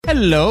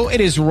Hello, it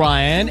is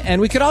Ryan,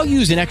 and we could all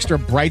use an extra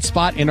bright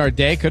spot in our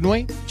day, couldn't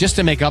we? Just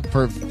to make up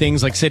for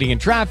things like sitting in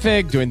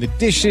traffic, doing the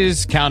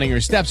dishes, counting your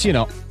steps, you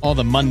know, all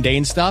the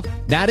mundane stuff.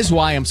 That is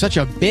why I'm such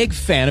a big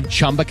fan of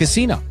Chumba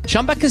Casino.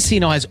 Chumba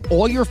Casino has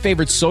all your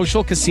favorite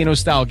social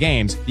casino-style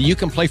games that you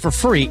can play for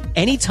free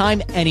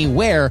anytime,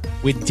 anywhere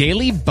with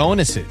daily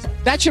bonuses.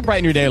 That should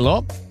brighten your day a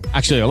little.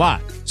 Actually, a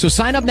lot. So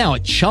sign up now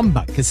at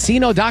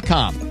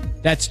ChumbaCasino.com.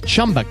 That's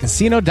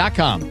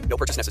ChumbaCasino.com. No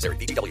purchase necessary.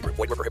 VGW Group.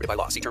 Void where prohibited by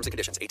law. See terms and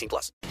conditions.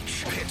 18+.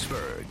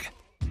 Pittsburgh.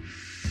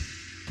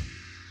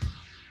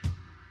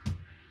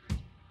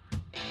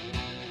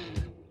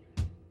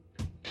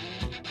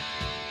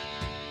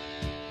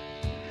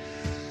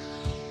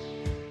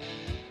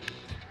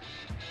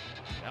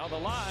 Now the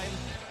line,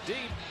 deep,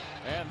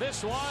 and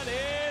this one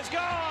is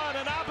gone.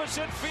 An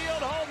opposite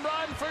field home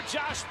run for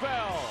Josh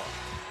Bell.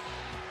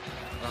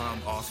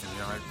 Awesome. You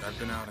know, I've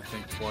been out, I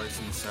think, twice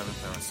in the seventh,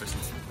 sixth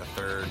and the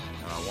third.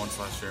 Once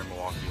last year in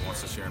Milwaukee,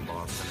 once this year in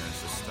Boston. And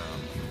it's just,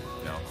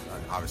 you know,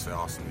 obviously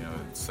awesome. You know,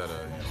 it set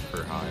a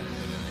career high in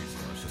innings.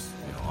 You know, it's just,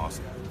 you know,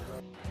 awesome.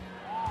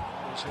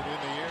 It's hit in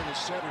the air to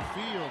center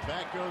field.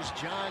 Back goes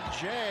John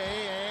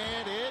Jay,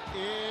 and it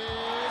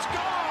is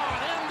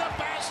gone in the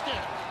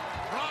basket.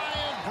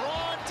 Ryan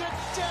Braun to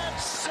dead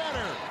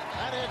center,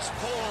 and it's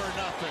 4-0.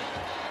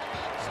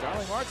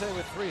 Starling Marte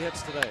with 3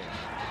 hits today.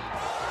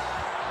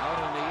 Out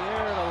in the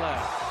air to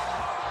left.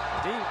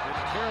 Deep and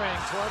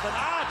carrying toward the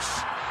notch.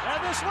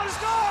 And this one is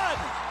gone.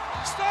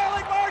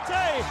 Starling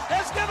Marte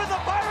has given the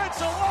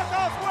Pirates a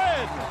walk-off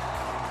win.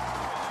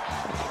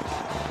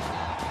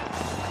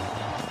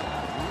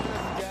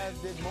 The Jazz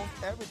did most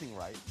everything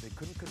right. They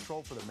couldn't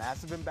control for the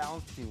massive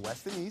imbalance between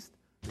West and East.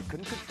 They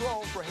couldn't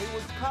control for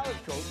Hayward's college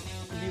coach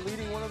to be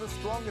leading one of the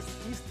strongest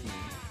East teams.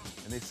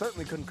 And they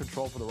certainly couldn't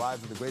control for the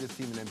rise of the greatest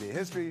team in NBA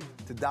history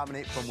to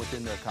dominate from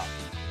within their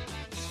conference.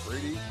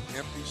 Brady,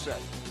 empty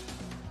set.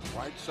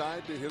 Right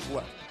side to his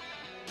left.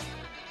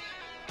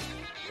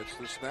 Gets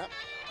the snap.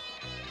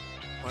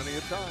 Plenty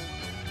of time.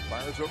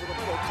 Fires over the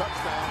middle.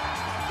 Touchdown.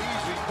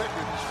 Easy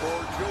pickings for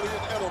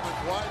Julian Edelman.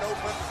 Wide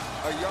open.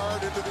 A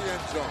yard into the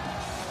end zone.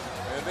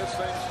 And this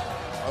thing's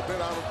a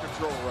bit out of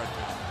control right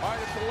now. All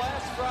right, if the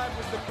last drive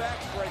was the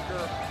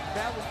backbreaker,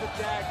 that was the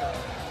dagger.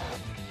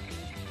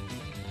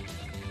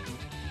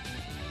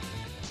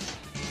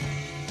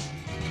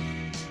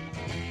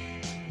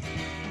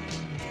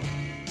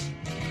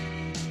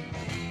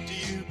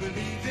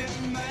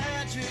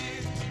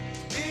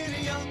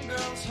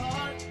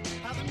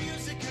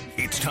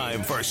 It's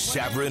time for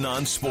Savrin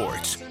on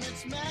Sports.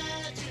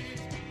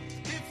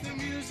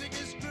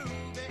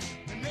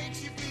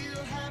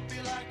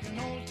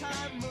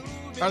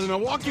 Are the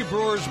Milwaukee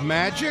Brewers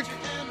magic?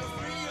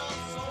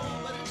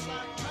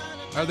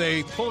 Are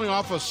they pulling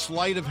off a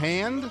sleight of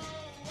hand?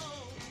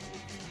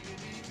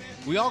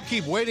 We all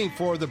keep waiting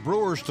for the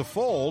Brewers to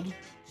fold.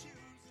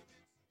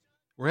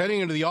 We're heading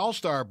into the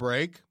All-Star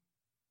break.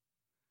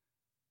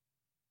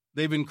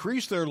 They've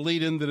increased their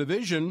lead in the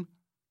division.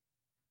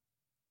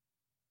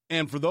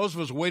 And for those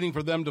of us waiting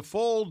for them to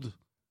fold,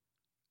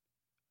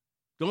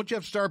 don't you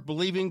have to start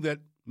believing that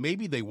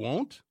maybe they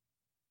won't?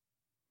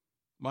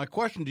 My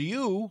question to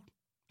you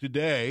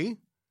today,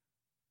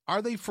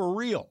 are they for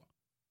real?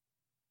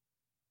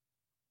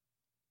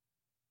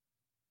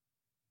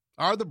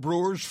 Are the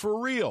Brewers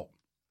for real?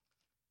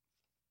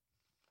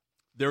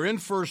 They're in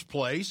first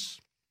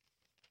place.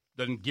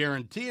 Doesn't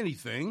guarantee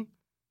anything,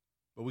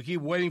 but we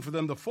keep waiting for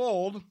them to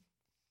fold.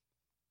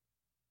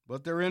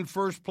 But they're in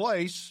first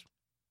place.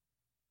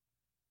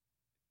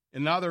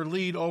 And now their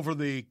lead over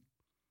the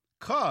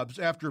Cubs,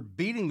 after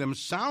beating them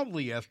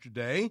soundly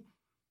yesterday,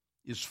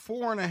 is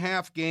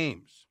 4.5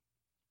 games.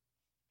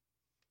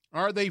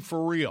 Are they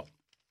for real?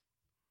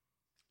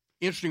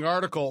 Interesting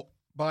article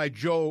by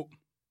Joe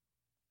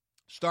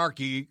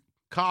Starkey,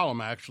 column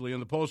actually, in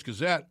the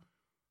Post-Gazette.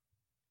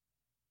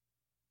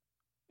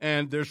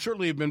 And there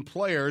certainly have been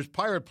players,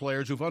 Pirate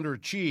players, who've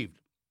underachieved.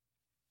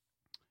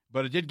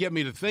 But it did get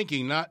me to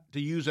thinking, not to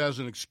use as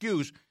an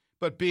excuse,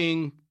 but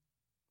being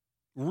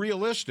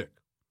realistic.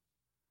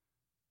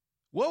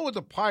 What would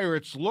the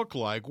Pirates look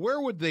like?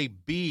 Where would they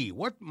be?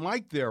 What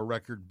might their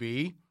record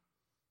be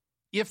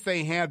if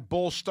they had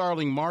both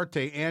Starling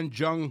Marte and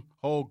Jung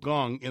Ho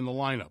Kang in the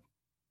lineup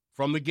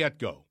from the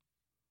get-go?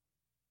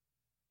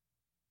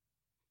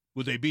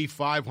 Would they be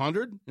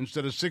 500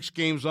 instead of 6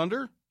 games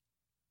under?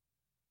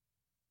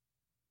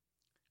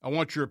 I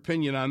want your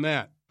opinion on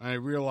that. I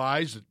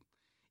realize that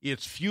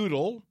it's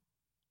futile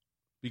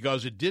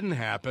because it didn't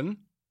happen,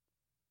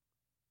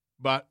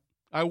 but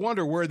I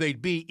wonder where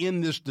they'd be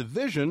in this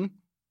division,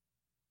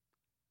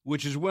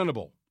 which is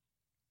winnable.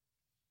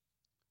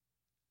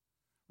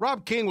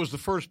 Rob King was the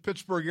first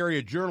Pittsburgh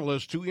area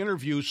journalist to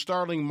interview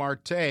Starling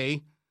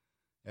Marte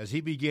as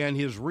he began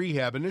his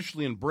rehab,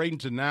 initially in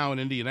Bradenton, now in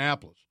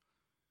Indianapolis.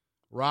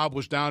 Rob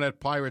was down at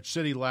Pirate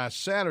City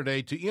last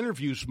Saturday to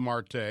interview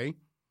Marte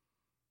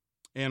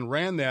and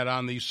ran that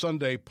on the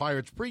Sunday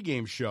Pirates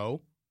pregame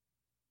show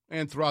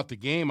and throughout the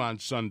game on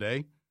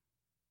Sunday.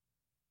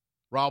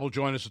 Rob will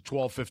join us at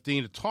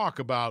 12:15 to talk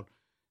about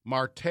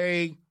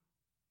Marte,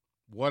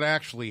 what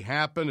actually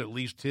happened, at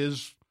least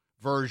his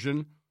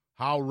version.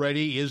 How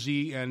ready is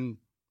he, and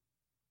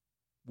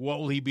what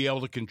will he be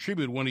able to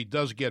contribute when he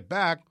does get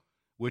back,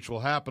 which will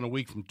happen a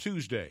week from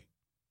Tuesday.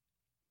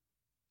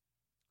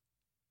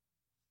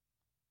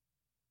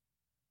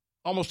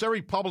 Almost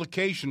every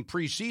publication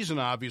preseason,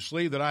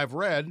 obviously, that I've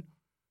read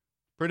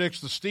predicts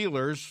the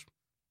Steelers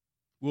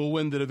will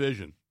win the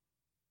division.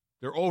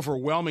 They're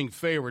overwhelming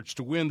favorites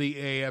to win the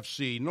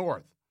AFC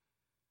North.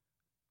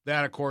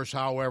 That, of course,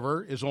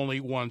 however, is only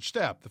one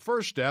step. The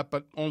first step,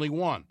 but only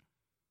one.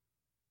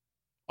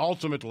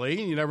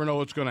 Ultimately, you never know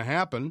what's going to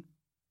happen.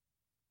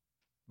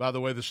 By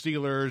the way, the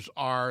Steelers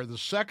are the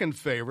second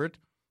favorite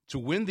to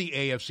win the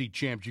AFC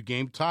Championship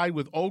game, tied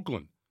with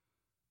Oakland.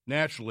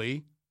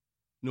 Naturally,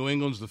 New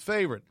England's the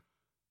favorite.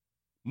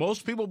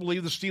 Most people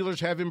believe the Steelers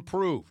have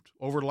improved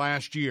over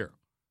last year.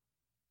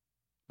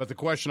 But the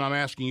question I'm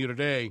asking you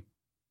today,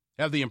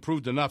 have they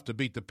improved enough to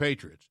beat the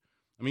Patriots?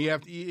 I mean,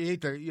 you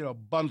hate to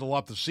bundle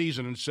up the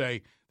season and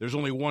say there's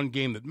only one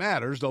game that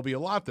matters. There'll be a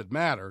lot that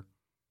matter.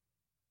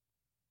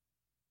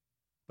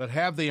 But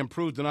have they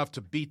improved enough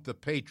to beat the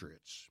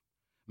Patriots?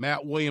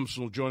 Matt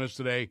Williamson will join us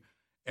today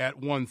at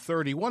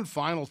 1:30. One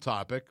final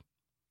topic.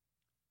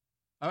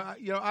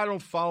 I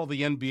don't follow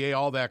the NBA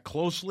all that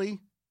closely,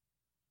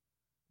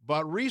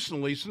 but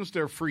recently, since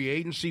their free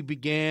agency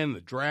began,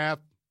 the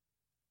draft,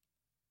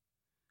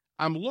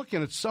 I'm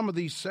looking at some of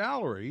these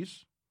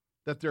salaries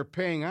that they're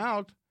paying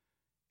out,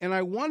 and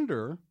I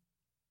wonder,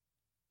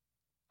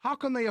 how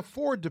can they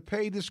afford to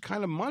pay this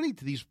kind of money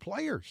to these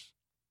players?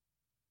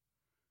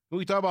 When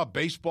we talk about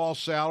baseball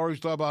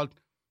salaries, talk about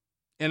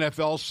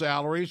NFL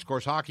salaries, of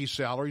course, hockey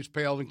salaries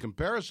pale in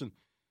comparison.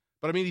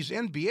 But, I mean, these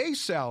NBA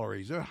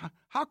salaries,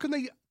 how can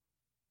they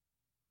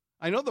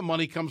 – I know the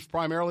money comes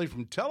primarily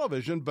from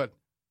television, but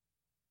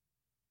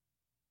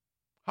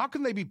how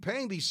can they be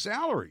paying these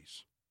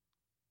salaries?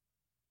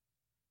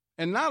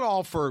 And not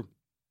all for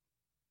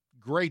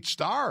great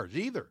stars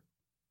either.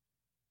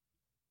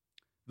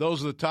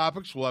 Those are the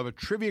topics. We'll have a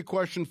trivia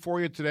question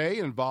for you today.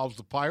 It involves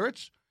the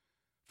Pirates.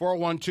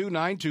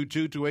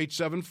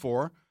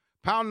 412-922-2874.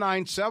 Pound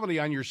 970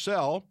 on your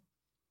cell.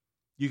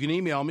 You can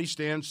email me,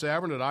 Stan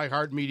Savran at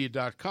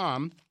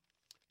iHeartMedia.com.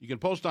 You can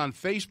post on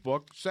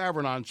Facebook,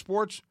 Savran on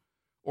Sports,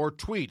 or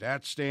tweet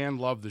at Stan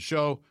Love the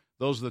Show.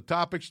 Those are the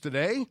topics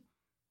today.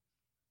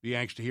 Be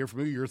anxious to hear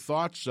from you, your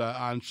thoughts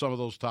on some of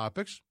those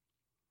topics.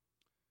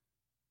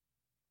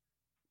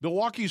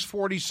 Milwaukee's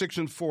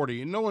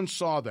 46-40, and no one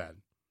saw that.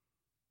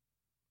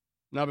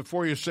 Now,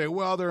 before you say,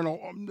 well, they're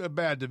in a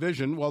bad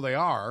division, well, they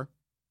are.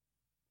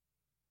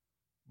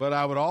 But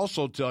I would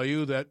also tell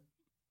you that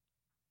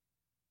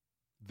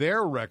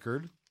their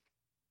record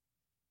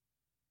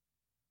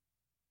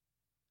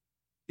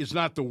is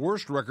not the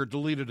worst record to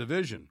lead a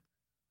division.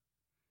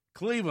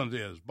 Cleveland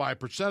is by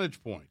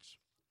percentage points.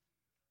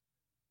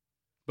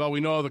 But we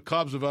know the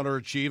Cubs have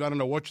underachieved. I don't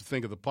know what you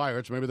think of the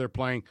Pirates. Maybe they're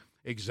playing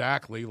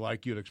exactly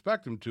like you'd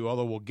expect them to,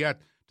 although we'll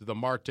get to the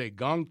Marte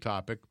Gong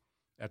topic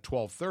at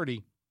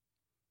 12:30.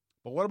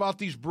 But what about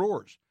these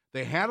Brewers?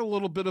 They had a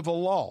little bit of a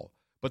lull,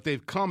 but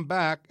they've come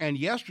back, and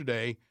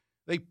yesterday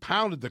they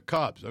pounded the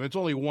Cubs. I mean, it's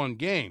only one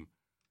game,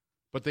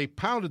 but they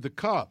pounded the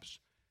Cubs.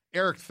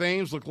 Eric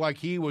Thames looked like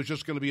he was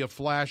just going to be a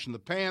flash in the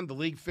pan. The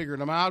league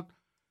figured him out,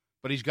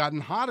 but he's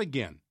gotten hot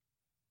again.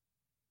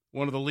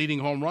 One of the leading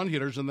home run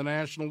hitters in the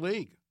National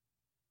League.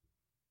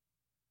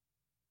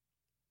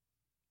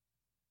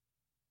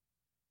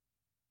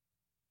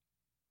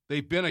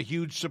 They've been a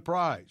huge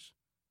surprise.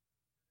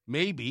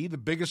 Maybe the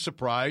biggest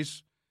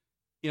surprise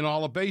in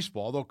all of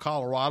baseball, though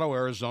Colorado,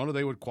 Arizona,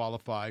 they would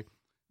qualify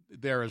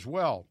there as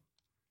well.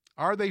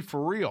 Are they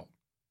for real?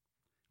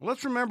 Well,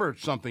 let's remember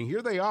something.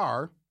 Here they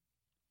are,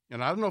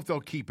 and I don't know if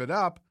they'll keep it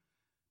up,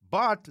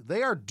 but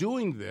they are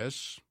doing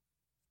this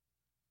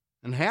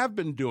and have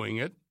been doing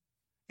it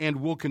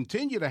and will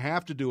continue to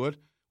have to do it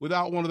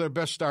without one of their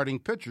best starting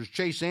pitchers.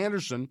 Chase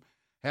Anderson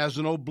has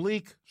an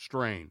oblique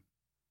strain.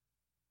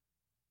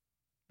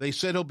 They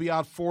said he'll be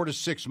out 4 to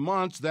 6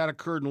 months. That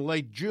occurred in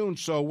late June,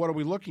 so what are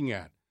we looking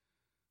at?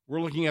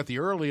 We're looking at the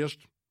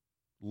earliest,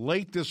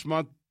 late this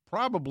month,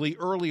 probably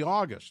early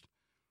August.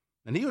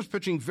 And he was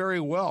pitching very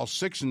well,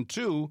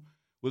 6-2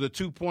 with a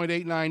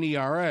 2.89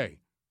 ERA.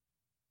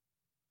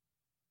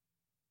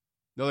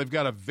 Now, they've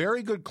got a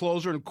very good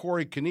closer in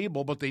Corey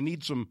Knebel, but they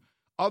need some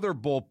other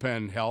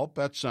bullpen help.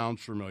 That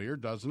sounds familiar,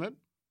 doesn't it?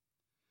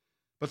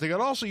 But they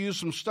could also use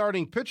some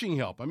starting pitching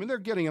help. I mean, they're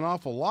getting an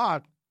awful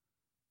lot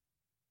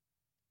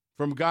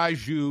from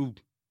guys you,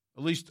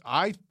 at least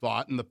I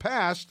thought in the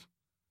past,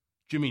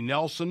 Jimmy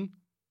Nelson,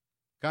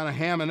 kind of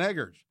ham and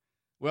eggers.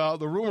 Well,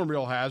 the rumor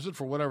mill has it,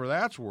 for whatever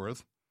that's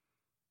worth,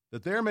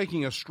 that they're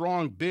making a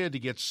strong bid to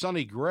get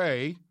Sonny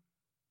Gray,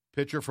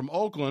 pitcher from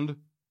Oakland,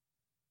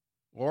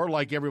 or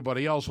like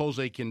everybody else,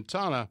 Jose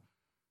Quintana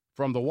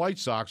from the White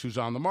Sox, who's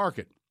on the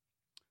market.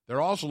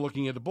 They're also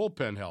looking at the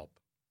bullpen help.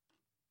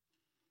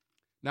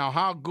 Now,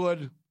 how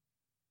good,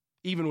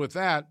 even with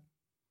that,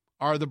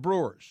 are the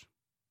Brewers?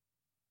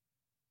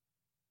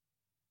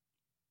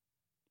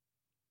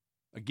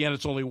 Again,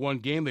 it's only one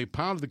game. They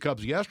pounded the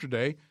Cubs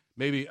yesterday.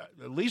 Maybe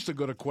at least a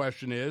good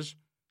question is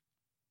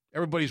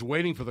everybody's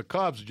waiting for the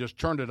Cubs to just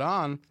turn it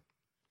on.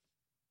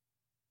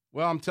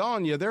 Well, I'm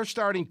telling you, their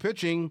starting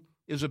pitching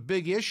is a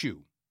big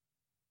issue.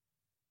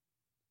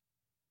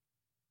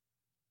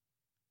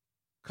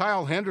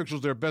 Kyle Hendricks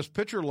was their best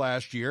pitcher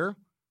last year.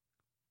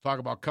 Talk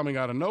about coming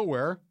out of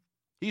nowhere.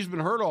 He's been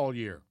hurt all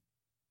year.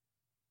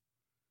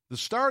 The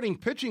starting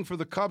pitching for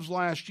the Cubs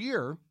last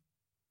year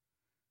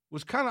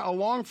was kind of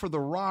along for the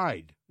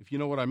ride, if you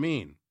know what I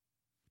mean.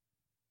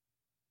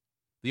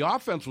 The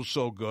offense was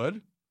so good.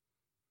 I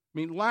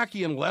mean,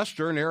 Lackey and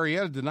Lester and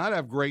Arrieta did not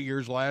have great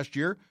years last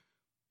year.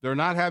 They're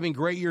not having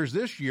great years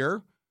this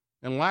year,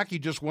 and Lackey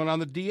just went on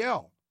the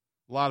DL.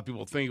 A lot of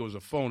people think it was a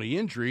phony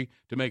injury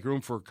to make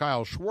room for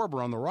Kyle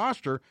Schwarber on the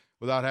roster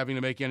without having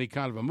to make any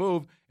kind of a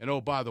move. And,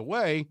 oh, by the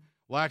way,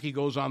 Lackey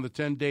goes on the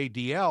 10-day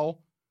DL.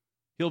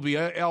 He'll be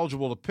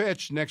eligible to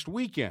pitch next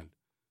weekend,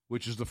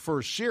 which is the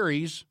first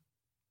series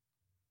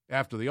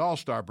after the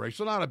All-Star break.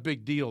 So not a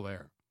big deal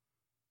there.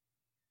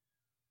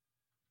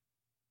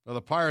 Now,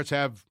 the Pirates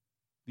have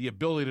the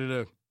ability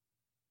to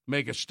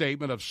make a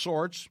statement of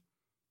sorts.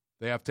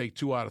 They have to take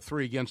 2 out of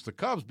 3 against the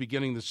Cubs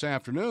beginning this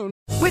afternoon.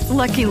 With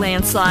Lucky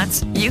Land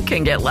Slots, you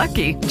can get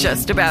lucky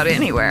just about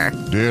anywhere.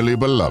 Dearly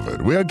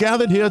beloved, we are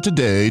gathered here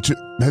today to...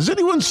 Has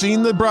anyone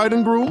seen the bride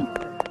and groom?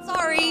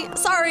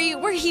 Sorry,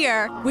 we're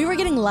here. We were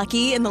getting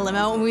lucky in the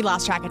limo and we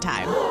lost track of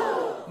time.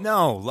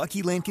 No,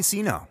 Lucky Land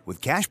Casino,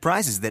 with cash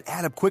prizes that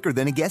add up quicker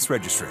than a guest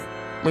registry.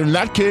 In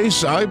that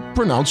case, I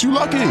pronounce you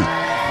lucky.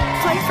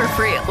 Play for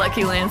free at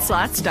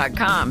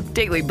LuckyLandSlots.com.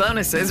 Daily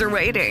bonuses are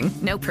waiting.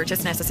 No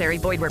purchase necessary.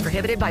 Void where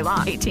prohibited by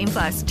law.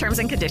 18+. Terms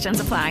and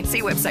conditions apply.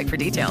 See website for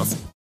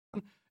details.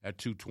 At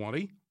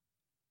 2:20.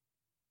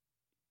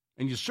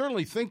 And you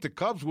certainly think the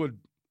Cubs would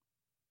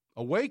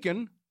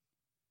awaken.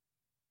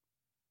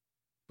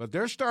 But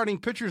their starting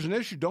pitcher's an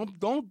issue.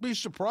 Don't be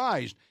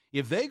surprised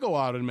if they go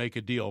out and make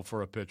a deal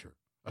for a pitcher,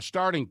 a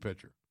starting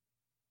pitcher.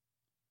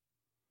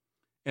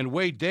 And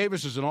Wade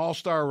Davis is an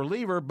all-star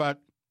reliever,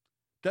 but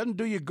doesn't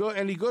do you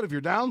any good if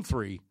you're down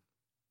 3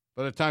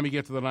 by the time you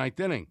get to the 9th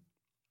inning.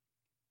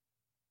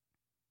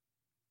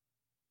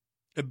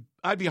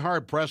 I'd be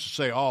hard-pressed to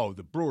say, oh,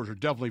 the Brewers are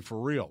definitely for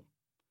real.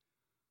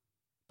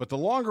 But the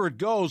longer it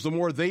goes, the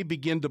more they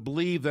begin to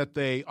believe that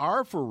they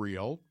are for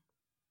real.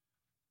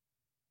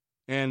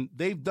 And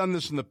they've done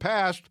this in the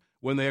past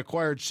when they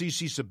acquired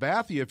CC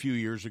Sabathia a few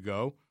years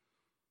ago.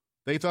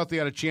 They thought they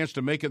had a chance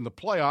to make it in the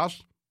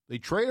playoffs. They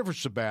traded for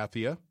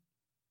Sabathia.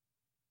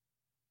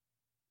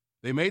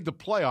 They made the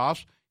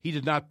playoffs. He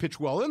did not pitch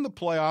well in the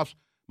playoffs.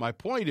 My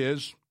point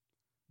is,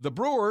 the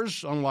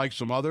Brewers, unlike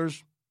some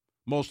others,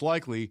 most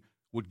likely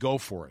would go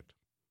for it.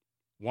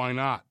 Why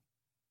not?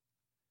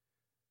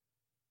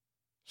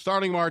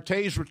 Starling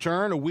Marte's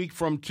return a week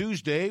from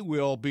Tuesday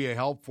will be a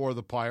help for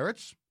the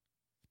Pirates.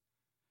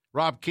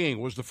 Rob King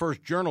was the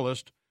first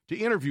journalist to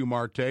interview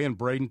Marte in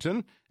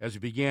Bradenton as he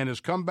began his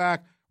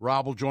comeback.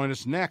 Rob will join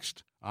us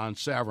next on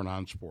Savran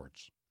on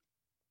Sports.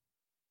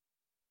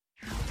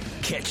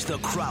 Catch the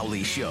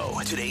Crowley Show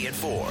today at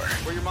 4.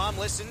 Where your mom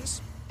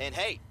listens, and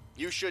hey,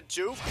 you should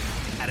too.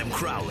 Adam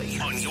Crowley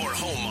on your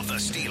home of the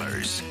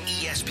Steelers.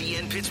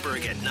 ESPN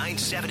Pittsburgh at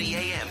 9:70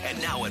 a.m.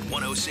 and now at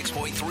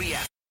 106.3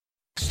 FM.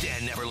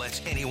 Stan never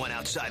lets anyone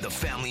outside the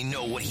family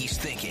know what he's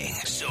thinking,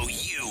 so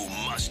you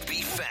must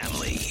be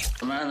family.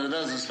 A man that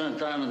doesn't spend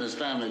time with his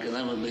family can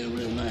never be a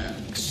real man.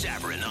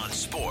 Savran on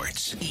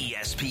Sports.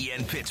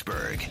 ESPN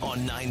Pittsburgh on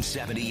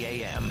 970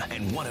 a.m.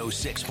 and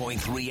 106.3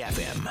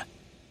 FM.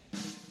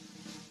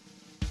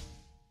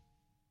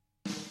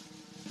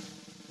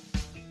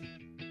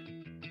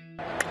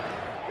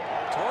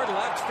 Toward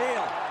left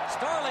field.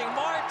 Starling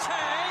Marte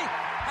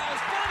has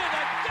done it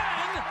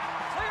again,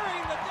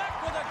 clearing the deck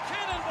with a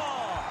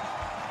cannonball.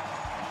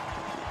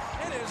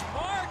 It is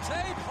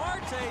Marte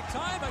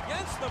time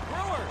against the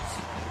Brewers.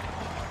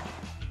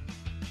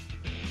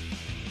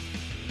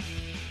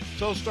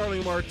 So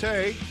Starling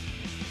Marte,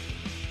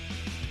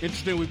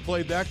 interesting we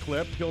played that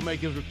clip. He'll make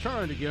his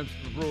return against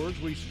the Brewers,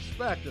 we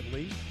suspect at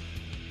least,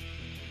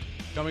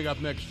 coming up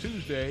next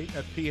Tuesday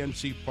at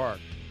PNC Park.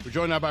 We're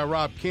joined now by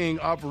Rob King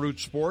of Root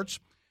Sports,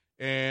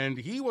 and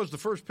he was the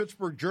first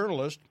Pittsburgh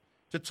journalist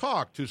to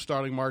talk to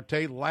Starling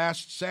Marte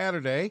last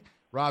Saturday.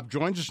 Rob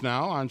joins us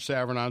now on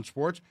Savran on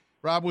Sports.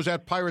 Rob was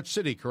at Pirate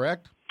City,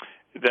 correct?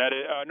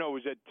 No,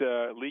 it was at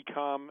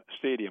Lecom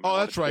Stadium. Oh,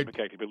 that's right.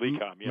 McKechnie, but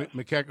Lecom, yes.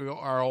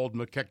 Our old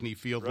McKechnie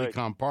Field, right.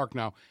 Lecom Park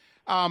now.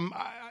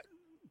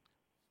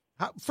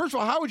 First of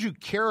all, how would you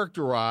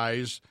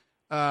characterize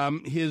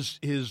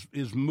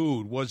his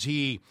mood? Was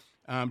he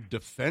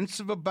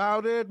defensive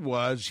about it?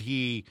 Was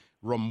he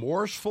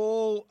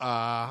remorseful?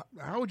 How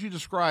would you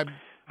describe?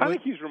 I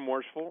think he's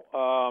remorseful.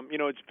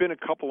 It's been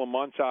a couple of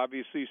months,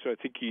 obviously, so I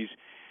think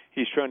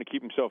he's trying to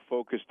keep himself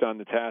focused on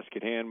the task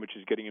at hand, which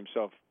is getting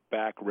himself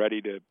back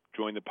ready to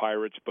join the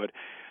Pirates. But,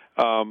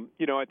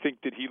 I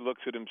think that he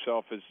looks at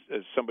himself as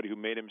somebody who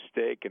made a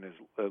mistake and has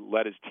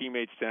let his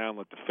teammates down,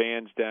 let the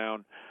fans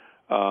down.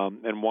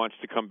 and wants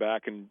to come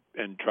back and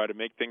try to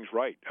make things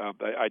right.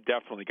 I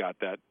definitely got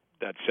that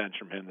sense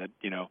from him that,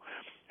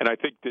 and I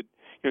think that,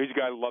 he's a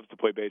guy who loves to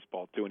play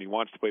baseball too, and he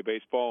wants to play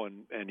baseball,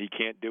 and he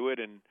can't do it.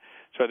 And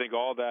so I think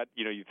all that,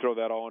 you throw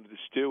that all into the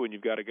stew, and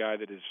you've got a guy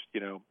that is,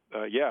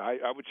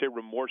 I would say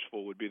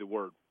remorseful would be the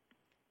word.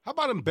 How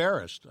about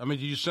embarrassed? I mean,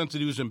 did you sense that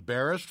he was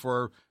embarrassed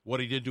for what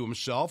he did to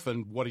himself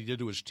and what he did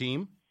to his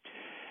team?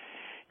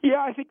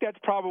 Yeah, I think that's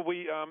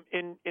probably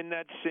in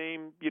that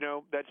same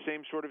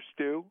sort of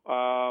stew.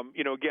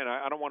 Again,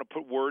 I don't want to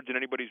put words in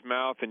anybody's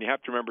mouth, and you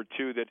have to remember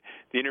too that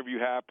the interview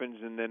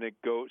happens, and then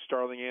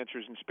Starling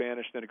answers in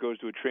Spanish, then it goes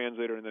to a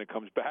translator, and then it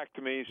comes back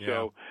to me.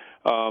 Yeah.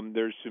 So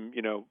there's some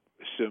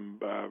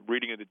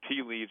reading of the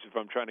tea leaves if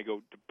I'm trying to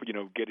go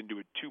get into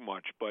it too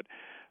much, but.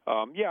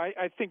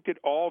 I think that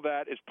all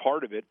that is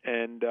part of it,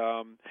 and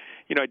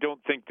I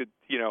don't think that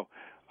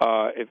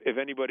if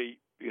anybody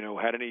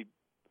had any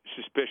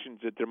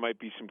suspicions that there might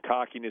be some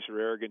cockiness or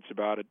arrogance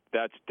about it,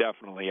 that's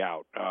definitely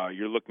out.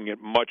 You're looking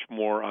at much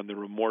more on the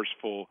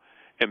remorseful,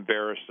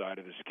 embarrassed side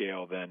of the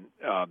scale than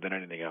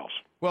anything else.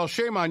 Well,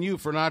 shame on you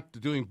for not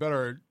doing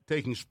better at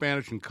taking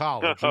Spanish in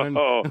college. I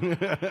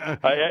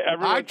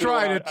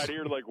tried it. I'd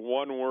hear like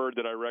one word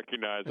that I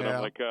recognize, and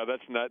I'm like,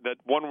 that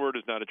one word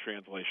is not a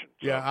translation.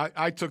 So. Yeah,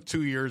 I took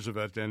 2 years of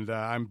it, and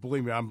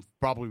believe me, I'm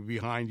probably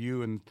behind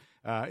you in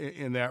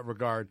that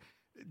regard.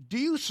 Do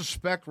you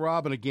suspect,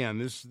 Rob, and again,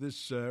 this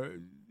is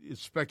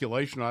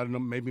speculation, I don't know,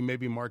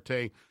 maybe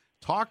Marte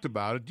talked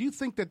about it, do you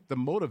think that the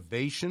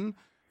motivation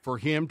for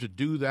him to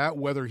do that,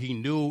 whether he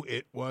knew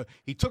it was,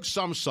 he took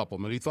some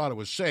supplement, he thought it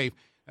was safe,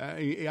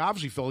 he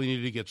obviously felt he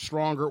needed to get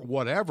stronger,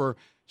 whatever,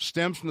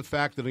 stems from the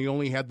fact that he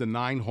only had the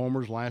 9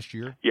 homers last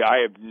year? Yeah,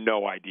 I have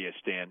no idea,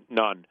 Stan,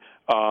 none.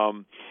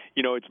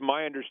 It's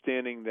my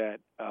understanding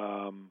that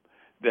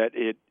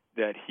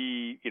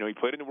he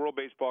played in the World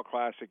Baseball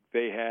Classic.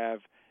 They have.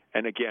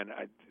 And again,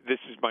 this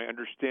is my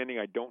understanding.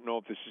 I don't know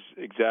if this is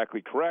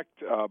exactly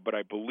correct, but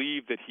I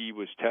believe that he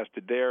was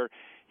tested there.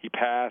 He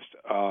passed.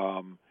 They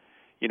have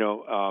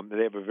I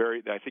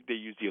think they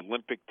use the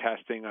Olympic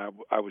testing. I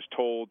was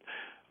told.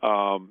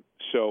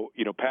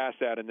 Passed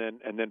that and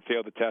then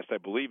failed the test, I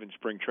believe, in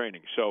spring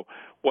training. So,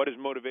 what his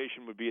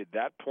motivation would be at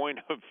that point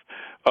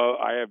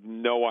I have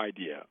no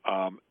idea.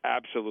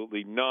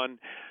 Absolutely none.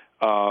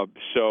 I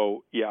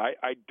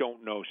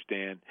don't know,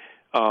 Stan.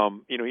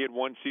 He had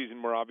one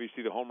season where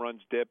obviously the home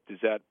runs dipped. Is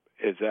that?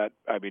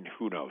 I mean,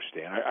 who knows,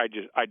 Stan?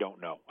 I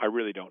don't know. I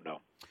really don't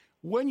know.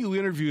 When you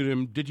interviewed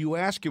him, did you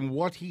ask him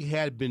what he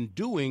had been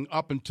doing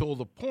up until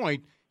the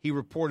point he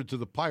reported to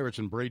the Pirates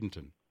in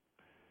Bradenton?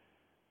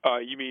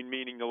 You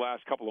meaning the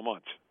last couple of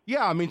months?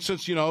 Yeah, I mean,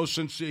 since he was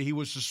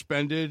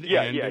suspended he's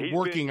been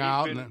working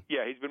out.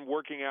 He's been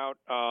working out.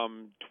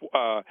 And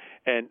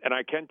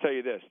I can tell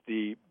you this: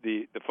 the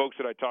folks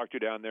that I talked to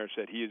down there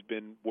said he has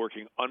been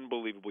working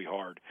unbelievably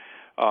hard.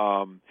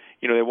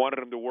 They wanted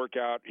him to work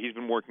out. He's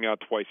been working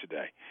out twice a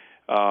day.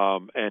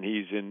 And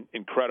he's in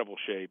incredible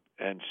shape.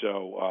 And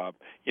so,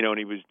 and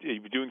he was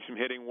doing some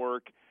hitting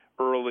work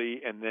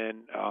early, and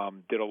then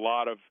did a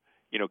lot of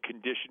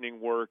conditioning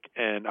work,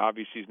 and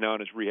obviously he's now on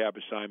his rehab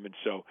assignment.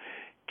 So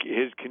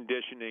his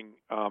conditioning,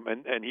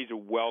 and he's a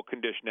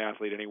well-conditioned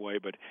athlete anyway,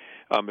 but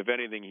if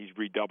anything, he's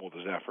redoubled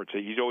his efforts.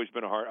 He's always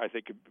been I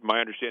think my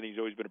understanding, he's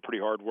always been a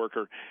pretty hard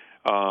worker.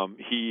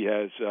 He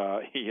has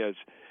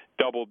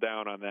doubled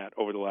down on that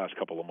over the last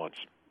couple of months.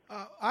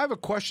 I have a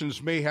question.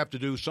 This may have to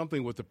do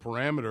something with the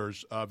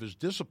parameters of his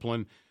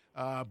discipline,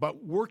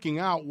 but working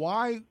out,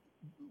 why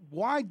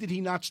did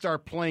he not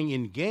start playing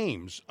in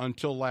games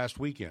until last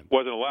weekend?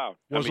 Wasn't allowed.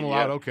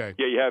 Okay.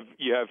 Yeah,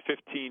 you have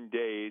 15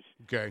 days.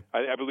 Okay.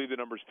 I believe the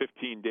number is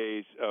 15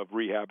 days of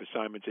rehab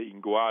assignments that you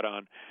can go out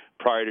on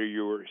prior to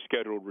your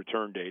scheduled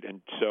return date.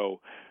 And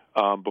so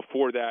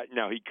before that,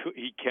 now he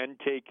can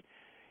take,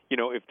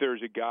 if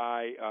there's a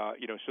guy,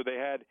 so they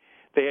had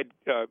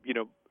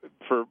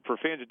for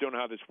fans that don't know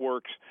how this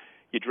works.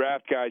 You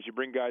draft guys, you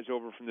bring guys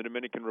over from the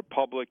Dominican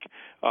Republic.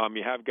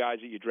 You have guys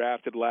that you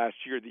drafted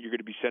last year that you're going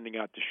to be sending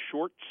out to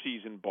short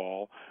season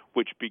ball,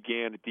 which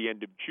began at the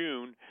end of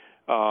June.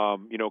 A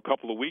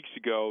couple of weeks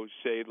ago,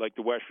 say like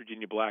the West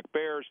Virginia Black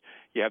Bears,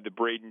 you have the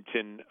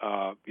Bradenton,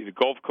 the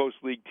Gulf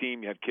Coast League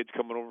team. You have kids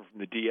coming over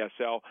from the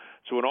DSL.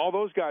 So when all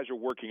those guys are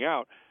working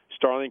out,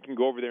 Starling can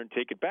go over there and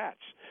take at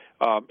bats.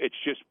 It's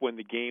just when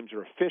the games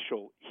are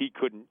official, he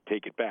couldn't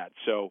take at bats.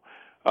 So.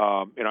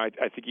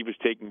 I think he was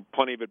taking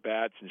plenty of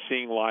at-bats and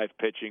seeing live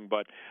pitching,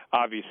 but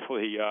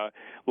obviously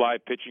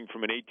live pitching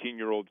from an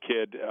 18-year-old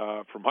kid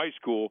from high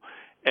school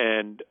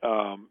and,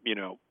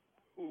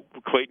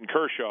 Clayton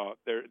Kershaw,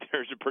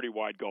 there's a pretty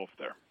wide gulf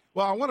there.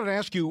 Well, I wanted to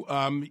ask you,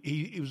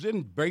 he was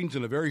in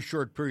Bradenton a very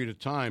short period of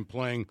time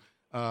playing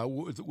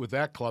with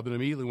that club and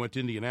immediately went to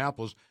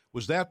Indianapolis.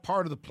 Was that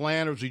part of the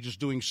plan, or was he just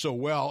doing so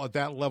well at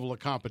that level of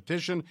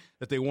competition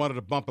that they wanted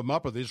to bump him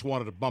up, or they just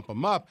wanted to bump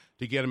him up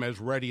to get him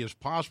as ready as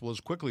possible, as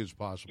quickly as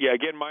possible? Yeah,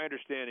 again, my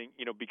understanding,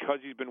 because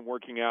he's been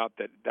working out,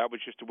 that was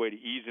just a way to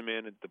ease him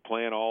in. And the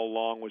plan all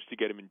along was to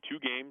get him in 2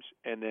 games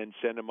and then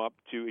send him up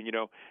to,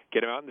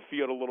 get him out in the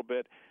field a little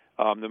bit.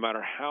 no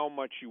matter how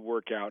much you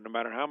work out, no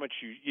matter how much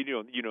you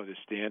know this,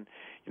 Stan,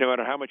 no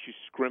matter how much you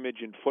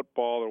scrimmage in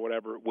football or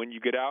whatever, when you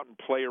get out and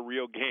play a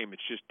real game,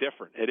 it's just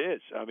different. It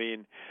is. I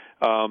mean,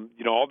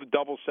 all the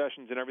double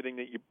sessions and everything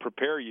that you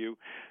prepare you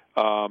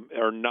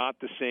are not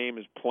the same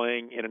as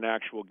playing in an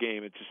actual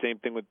game. It's the same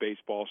thing with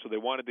baseball. So they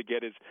wanted to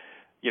get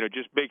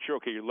just make sure,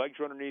 okay, your legs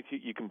are underneath you,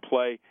 you can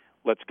play,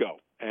 let's go.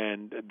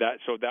 And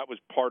that was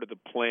part of the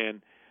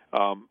plan.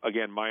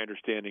 Again, my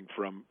understanding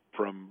from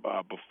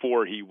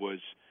before he was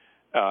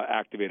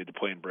activated to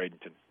play in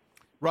Bradenton.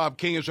 Rob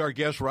King is our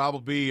guest. Rob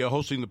will be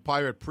hosting the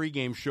Pirate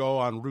pregame show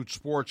on Root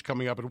Sports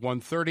coming up at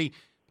 1:30.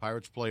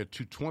 Pirates play at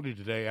 2:20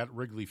 today at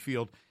Wrigley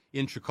Field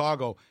in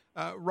Chicago.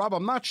 Rob,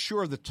 I'm not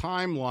sure of the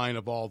timeline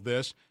of all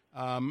this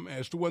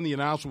as to when the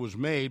announcement was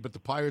made, but the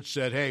Pirates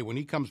said, hey, when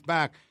he comes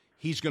back,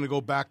 he's going to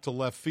go back to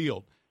left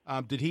field.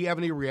 Did he have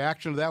any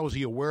reaction to that? Was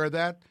he aware of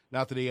that?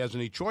 Not that he has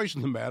any choice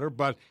in the matter,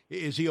 but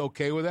is he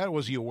okay with that?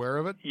 Was he aware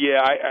of it? Yeah,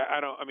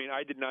 I don't. I mean,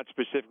 I did not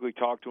specifically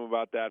talk to him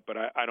about that, but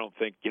I don't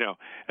think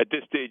at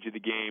this stage of the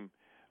game,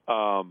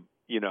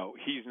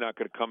 he's not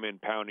going to come in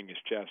pounding his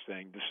chest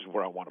saying this is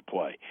where I want to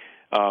play.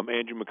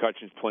 Andrew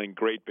McCutchen's playing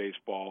great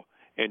baseball.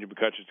 Andrew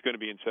McCutchen's going to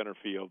be in center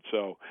field,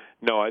 so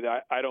no,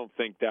 I don't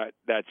think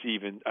that's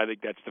even. I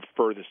think that's the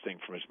furthest thing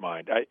from his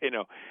mind.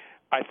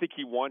 I think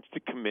he wants to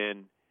come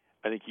in.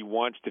 I think he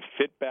wants to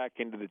fit back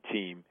into the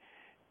team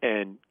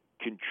and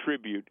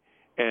contribute.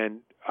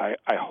 And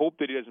I hope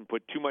that he doesn't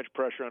put too much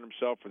pressure on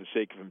himself for the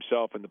sake of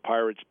himself and the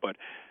Pirates. But,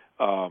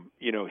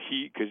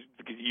 because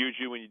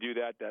usually when you do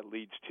that, that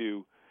leads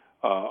to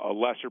a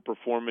lesser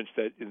performance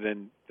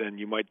than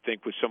you might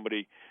think with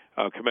somebody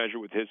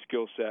commensurate with his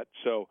skill set.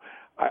 So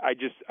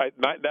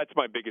that's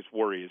my biggest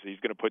worry is he's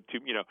going to put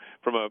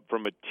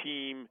from a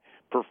team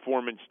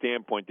performance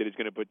standpoint that he's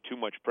going to put too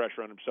much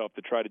pressure on himself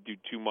to try to do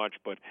too much.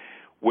 But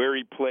where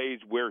he plays,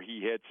 where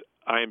he hits,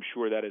 I am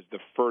sure that is the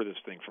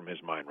furthest thing from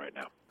his mind right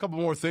now. A couple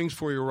more things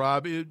for you,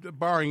 Rob.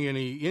 Barring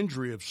any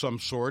injury of some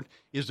sort,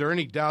 is there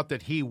any doubt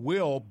that he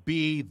will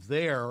be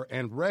there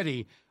and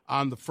ready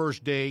on the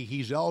first day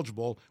he's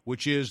eligible,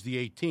 which is the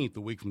 18th,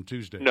 a week from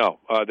Tuesday? No,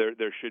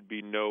 there should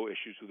be no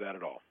issues with that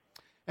at all.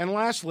 And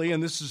lastly,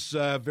 and this is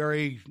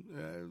very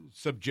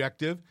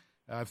subjective,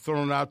 I've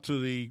thrown it out to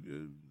the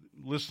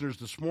listeners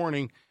this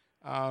morning,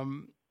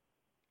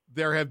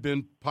 there have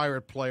been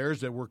Pirate players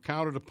that were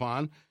counted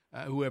upon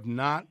who have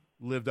not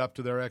lived up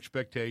to their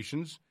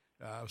expectations.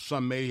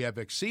 Some may have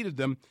exceeded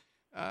them.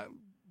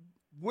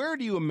 Where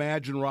do you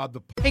imagine, Rob,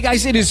 Hey,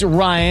 guys, it is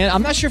Ryan.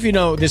 I'm not sure if you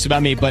know this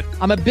about me, but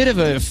I'm a bit of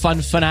a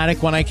fun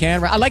fanatic when I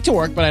can. I like to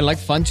work, but I like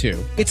fun, too.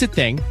 It's a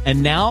thing.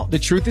 And now the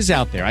truth is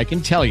out there. I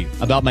can tell you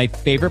about my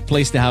favorite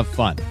place to have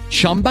fun,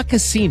 Chumba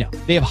Casino.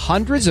 They have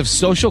hundreds of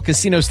social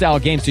casino-style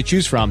games to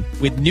choose from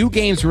with new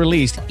games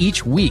released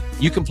each week.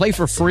 You can play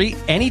for free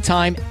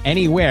anytime,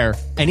 anywhere,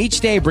 and each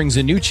day brings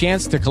a new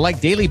chance to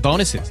collect daily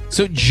bonuses.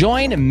 So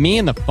join me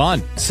in the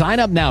fun. Sign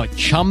up now at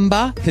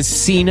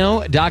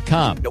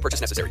ChumbaCasino.com. No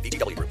purchase necessary.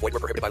 VGW. Void where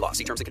prohibited by law.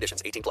 See terms and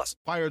conditions. 18+.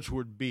 Pirates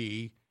would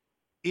be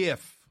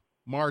if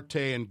Marte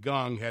and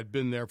Gung had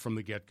been there from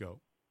the get-go?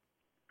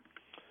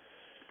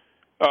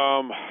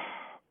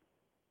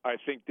 I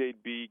think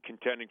they'd be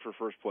contending for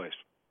first place.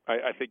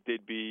 I think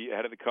they'd be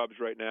ahead of the Cubs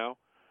right now.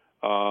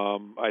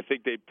 I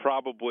think they'd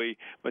probably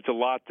 – it's a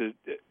lot to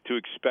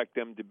expect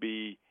them to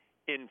be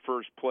in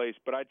first place,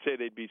 but I'd say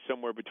they'd be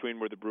somewhere between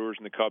where the Brewers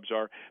and the Cubs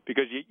are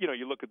because,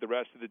 you look at the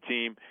rest of the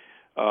team,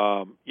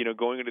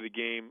 going into the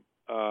game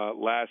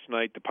last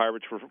night, the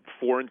Pirates were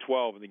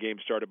 4-12, and the game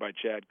started by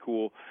Chad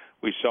Kuhl.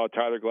 We saw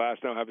Tyler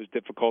Glasnow have his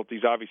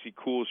difficulties. Obviously,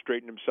 Kuhl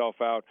straightened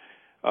himself out.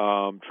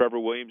 Trevor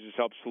Williams has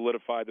helped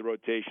solidify the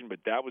rotation,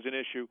 but that was an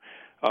issue.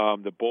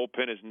 The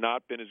bullpen has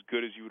not been as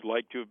good as you would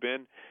like to have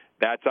been.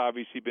 That's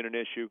obviously been an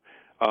issue.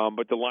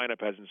 But the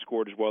lineup hasn't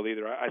scored as well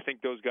either. I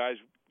think those guys,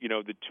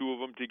 the two of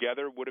them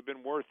together would have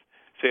been worth,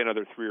 say,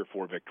 another 3 or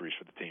 4 victories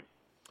for the team.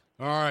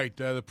 All right,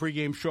 the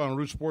pregame show on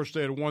Root Sports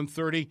Day at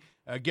 1:30.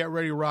 Get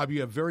ready, Rob.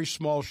 You have very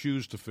small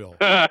shoes to fill.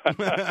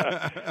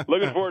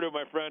 Looking forward to it,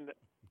 my friend.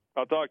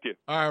 I'll talk to you.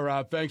 All right,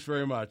 Rob. Thanks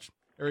very much.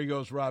 There he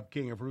goes, Rob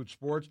King of Root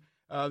Sports.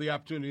 The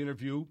opportunity to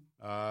interview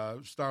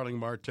Starling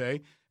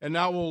Marte. And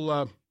now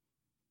we'll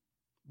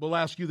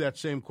ask you that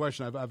same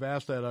question. I've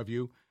asked that of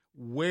you.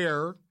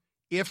 Where,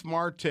 if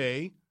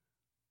Marte,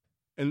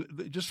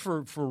 and just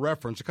for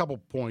reference, a couple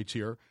points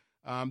here,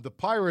 the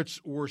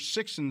Pirates were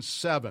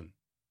 6-7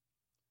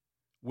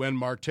 when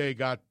Marte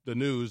got the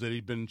news that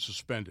he'd been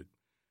suspended.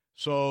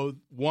 So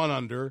 1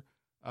 under.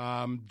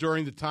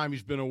 During the time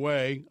he's been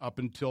away, up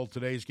until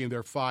today's game,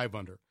 they're 5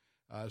 under,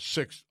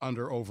 6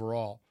 under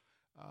overall.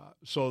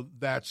 So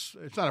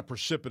it's not a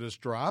precipitous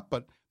drop,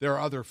 but there are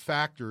other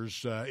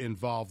factors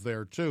involved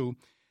there too.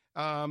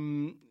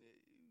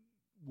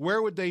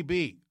 Where would they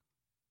be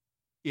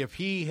if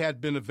he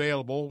had been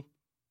available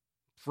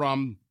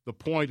from the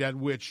point at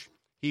which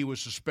he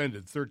was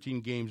suspended, 13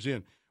 games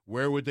in?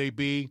 Where would they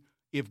be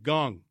if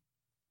Gung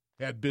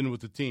had been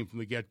with the team from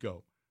the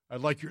get-go? I'd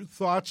like your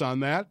thoughts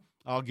on that.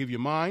 I'll give you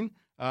mine.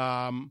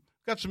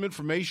 Got got some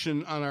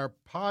information on our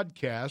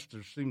podcast.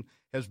 There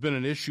has been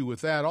an issue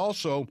with that.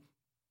 Also,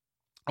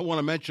 I want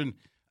to mention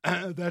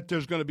that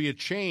there's going to be a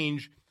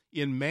change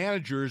in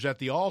managers at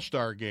the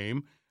All-Star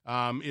game.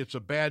 It's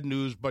a bad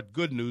news but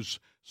good news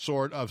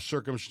sort of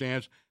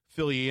circumstance.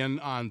 Fill you in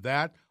on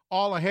that.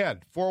 All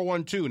ahead,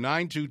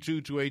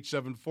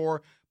 412-922-2874,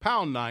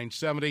 pound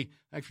 970.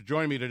 Thanks for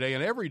joining me today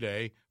and every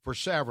day for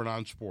Savran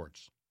on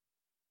Sports.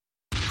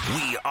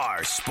 We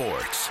are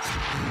sports.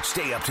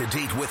 Stay up to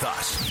date with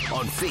us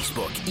on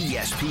Facebook,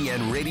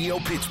 ESPN Radio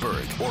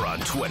Pittsburgh, or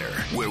on Twitter,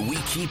 where we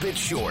keep it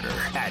shorter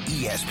at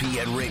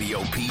ESPN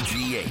Radio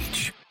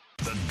PGH.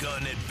 The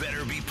gun had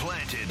better be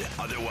planted,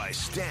 otherwise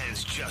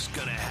Stan's just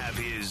gonna have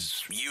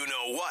his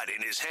you-know-what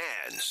in his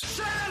hands.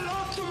 Say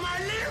hello to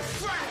my little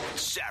friend!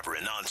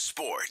 Savran on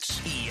Sports,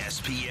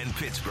 ESPN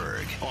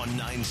Pittsburgh on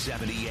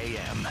 970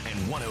 AM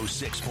and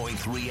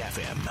 106.3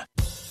 FM.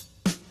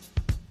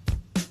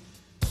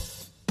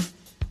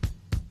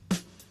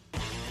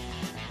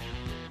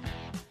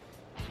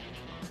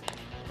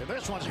 And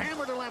this one's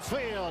hammered to left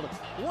field.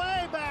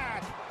 Way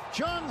back.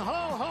 Jung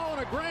Ho Ho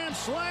and a grand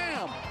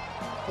slam.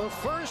 The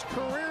first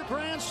career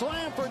grand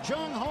slam for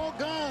Jung Ho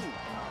Gung.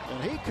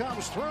 And he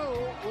comes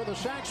through with the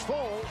sacks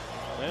full.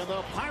 And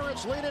the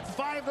Pirates lead it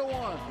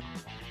 5-1.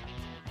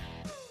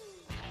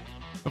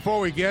 Before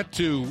we get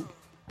to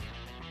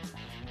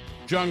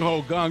Jung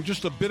Ho Gung,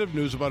 just a bit of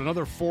news about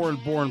another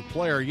foreign-born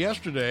player.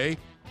 Yesterday,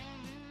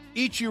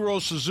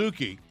 Ichiro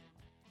Suzuki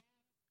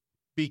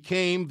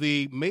became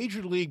the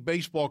Major League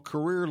Baseball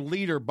career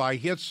leader by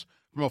hits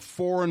from a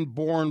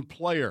foreign-born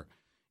player.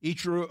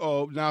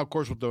 Ichiro, now, of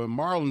course, with the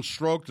Marlins,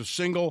 stroked a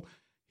single,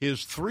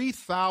 his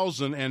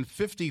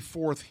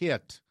 3,054th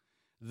hit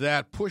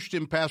that pushed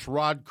him past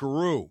Rod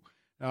Carew.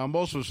 Now,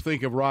 most of us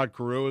think of Rod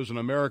Carew as an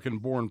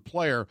American-born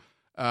player.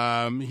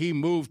 He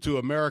moved to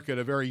America at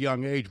a very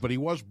young age, but he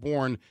was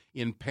born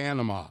in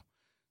Panama.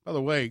 By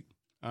the way,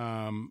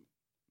 Rod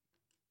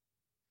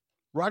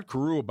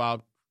Carew,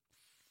 about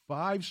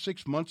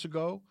 5-6 months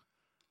ago,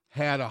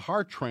 had a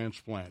heart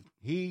transplant.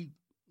 He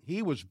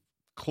was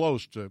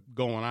close to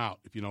going out,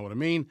 if you know what I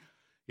mean.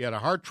 He had a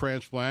heart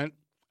transplant,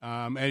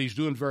 and he's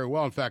doing very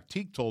well. In fact,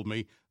 Teague told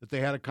me that they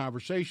had a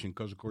conversation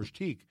because, of course,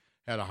 Teague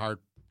had a heart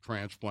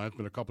transplant. It's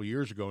been a couple of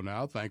years ago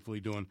now,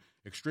 thankfully doing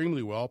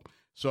extremely well.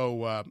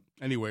 So,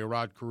 anyway,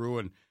 Rod Carew,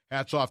 and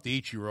hats off to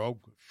Ichiro,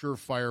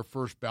 surefire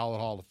first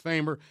ballot Hall of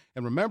Famer.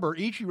 And remember,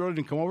 Ichiro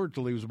didn't come over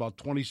until he was about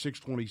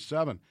 26,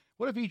 27.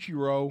 What if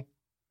Ichiro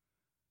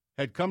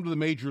had come to the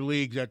major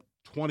leagues at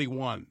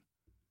 21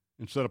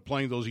 instead of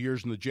playing those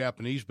years in the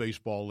Japanese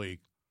Baseball League?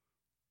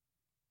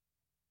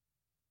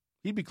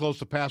 He'd be close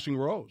to passing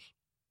Rose,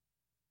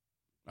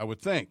 I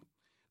would think.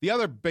 The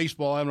other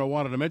baseball item I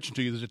wanted to mention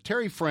to you is that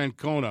Terry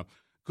Francona,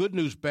 good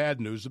news, bad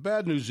news. The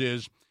bad news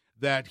is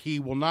that he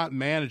will not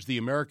manage the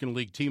American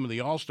League team in the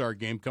All-Star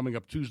game coming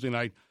up Tuesday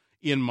night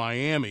in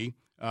Miami.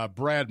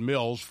 Brad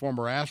Mills,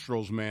 former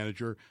Astros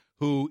manager,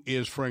 who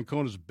is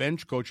Francona's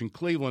bench coach in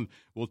Cleveland,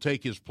 will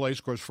take his place.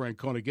 Of course,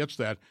 Francona gets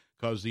that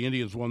because the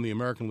Indians won the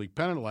American League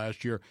pennant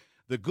last year.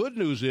 The good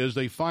news is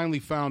they finally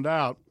found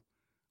out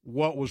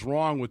what was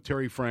wrong with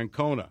Terry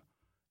Francona.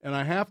 And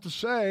I have to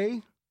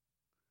say,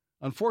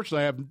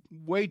 unfortunately, I have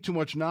way too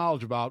much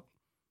knowledge about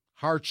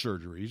heart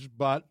surgeries,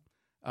 but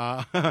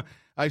I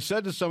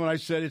said to someone,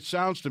 it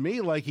sounds to me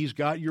like he's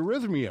got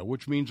eurythmia,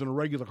 which means an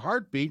irregular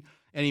heartbeat,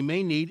 and he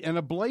may need an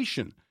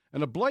ablation.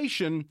 An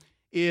ablation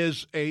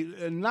is a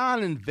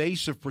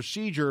non-invasive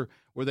procedure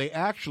where they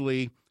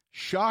actually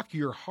shock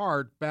your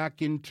heart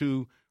back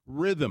into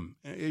rhythm.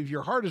 If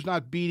your heart is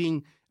not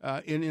beating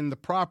in the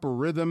proper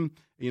rhythm,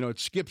 it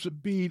skips a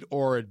beat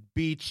or it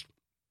beats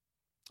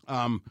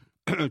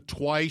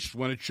twice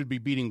when it should be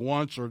beating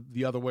once, or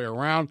the other way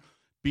around,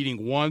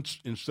 beating once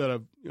instead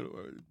of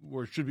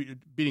where it should be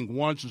beating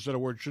once instead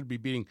of where it should be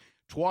beating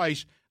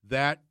twice,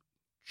 that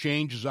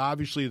changes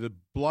obviously the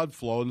blood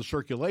flow and the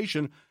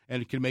circulation,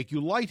 and it can make you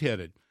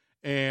lightheaded.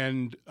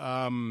 And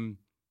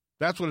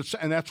that's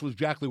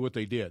exactly what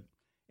they did.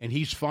 And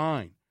he's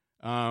fine.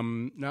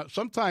 Now,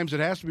 sometimes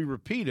it has to be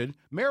repeated.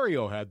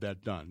 Mario had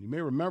that done. You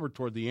may remember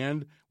toward the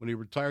end when he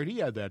retired, he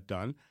had that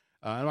done.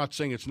 I'm not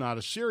saying it's not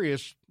a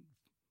serious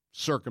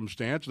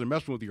circumstance. They're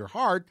messing with your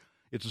heart.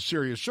 It's a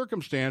serious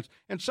circumstance.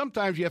 And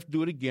sometimes you have to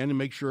do it again and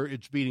make sure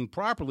it's beating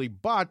properly.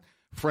 But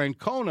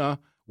Francona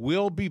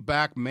will be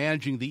back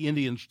managing the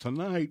Indians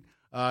tonight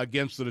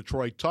against the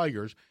Detroit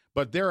Tigers.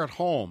 But they're at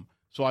home.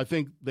 So I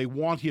think they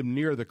want him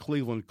near the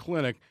Cleveland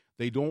Clinic.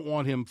 They don't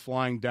want him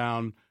flying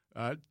down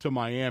to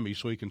Miami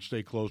so he can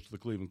stay close to the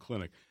Cleveland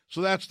Clinic.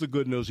 So that's the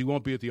good news. He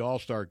won't be at the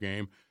All-Star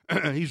game.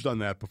 He's done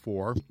that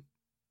before,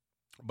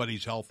 but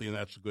he's healthy, and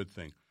that's a good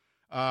thing.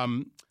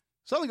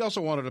 Something else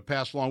I wanted to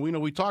pass along.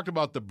 We talked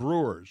about the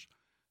Brewers.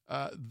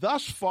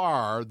 Thus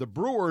far, the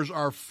Brewers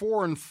are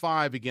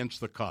 4-5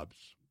 against the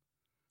Cubs.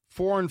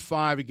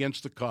 4-5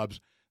 against the Cubs.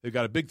 They've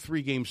got a big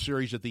 3-game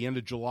series at the end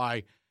of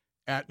July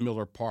at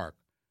Miller Park.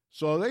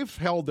 So they've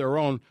held their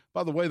own.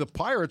 By the way, the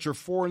Pirates are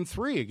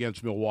 4-3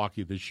 against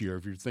Milwaukee this year,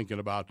 if you're thinking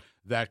about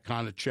that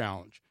kind of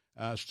challenge.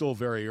 Still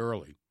very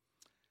early.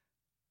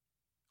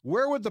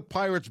 Where would the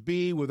Pirates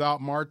be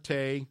without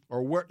Marte,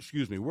 or where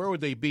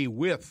would they be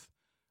with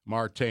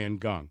Marte and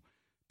Gung?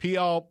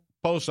 PL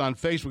posts on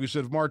Facebook, he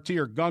said, if Marte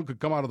or Gung could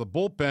come out of the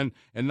bullpen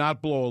and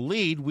not blow a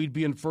lead, we'd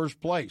be in first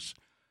place.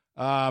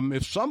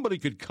 If somebody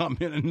could come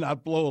in and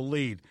not blow a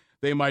lead,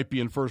 they might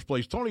be in first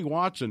place. Tony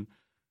Watson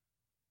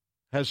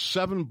has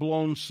 7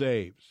 blown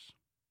saves.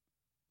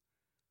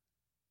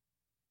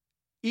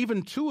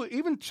 Even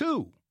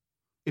two.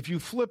 If you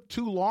flip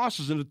 2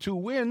 losses into 2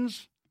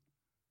 wins,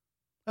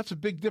 that's a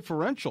big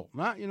differential.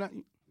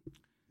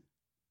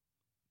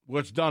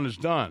 What's done is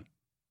done.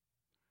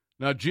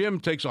 Now, Jim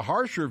takes a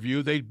harsher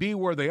view. They'd be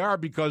where they are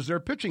because their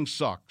pitching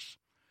sucks.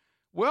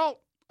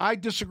 Well, I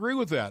disagree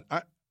with that.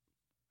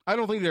 I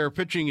don't think their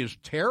pitching is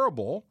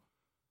terrible.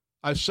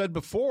 I've said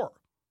before,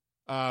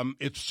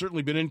 it's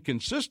certainly been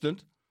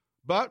inconsistent.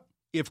 But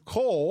if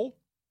Cole,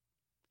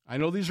 I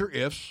know these are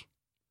ifs,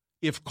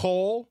 if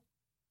Cole,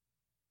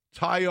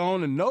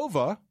 Tyone, and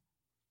Nova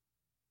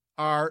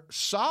are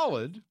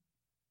solid,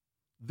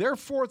 their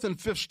 4th and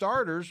 5th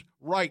starters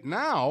right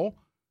now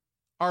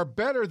are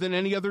better than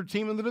any other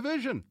team in the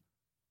division.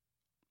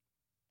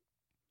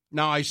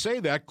 Now, I say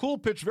that. Cool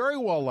pitched very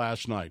well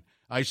last night.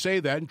 I say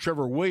that, and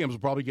Trevor Williams will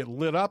probably get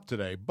lit up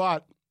today,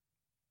 but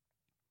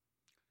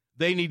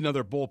they need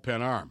another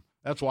bullpen arm.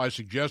 That's why I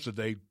suggested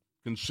they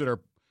consider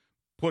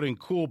putting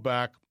Cool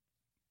back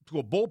to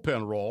a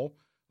bullpen role,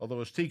 although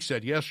as Teague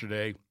said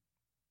yesterday,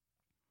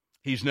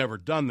 he's never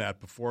done that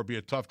before. It'd be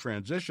a tough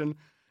transition.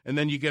 And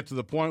then you get to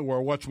the point where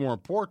what's more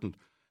important,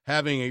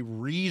 having a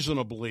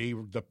reasonably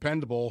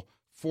dependable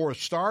 4th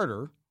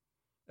starter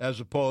as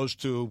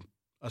opposed to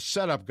a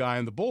setup guy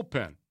in the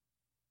bullpen.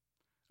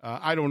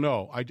 I don't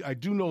know. I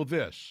do know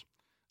this,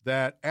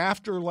 that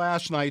after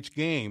last night's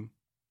game,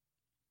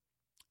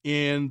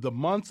 in the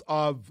months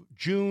of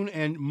June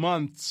and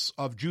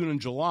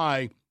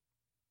July,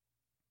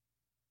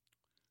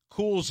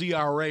 Cool's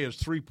ERA is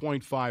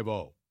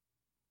 3.50.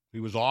 He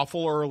was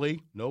awful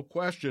early, no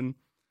question.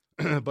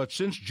 But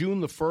since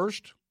June the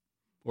 1st,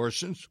 or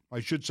since, I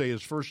should say,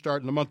 his first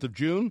start in the month of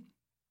June,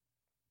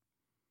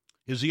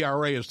 his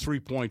ERA is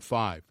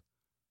 3.5.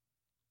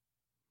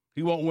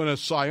 He won't win a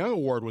Cy Young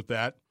Award with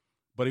that,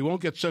 but he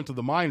won't get sent to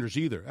the minors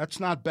either. That's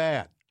not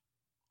bad.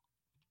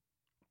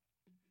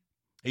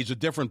 He's a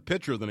different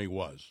pitcher than he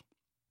was.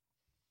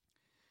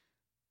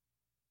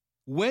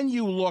 When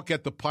you look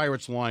at the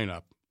Pirates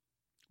lineup,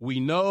 we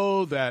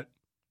know that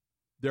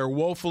they're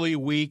woefully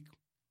weak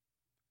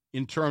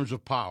in terms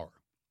of power.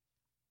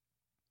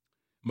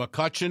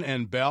 McCutchen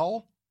and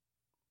Bell,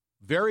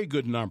 very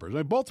good numbers.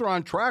 Both are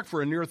on track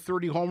for a near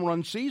 30 home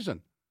run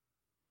season.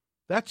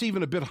 That's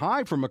even a bit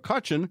high for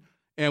McCutchen,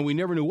 and we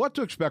never knew what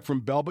to expect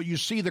from Bell, but you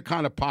see the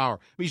kind of power.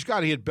 He's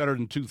got to hit better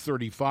than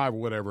 235 or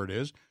whatever it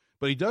is,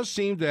 but he does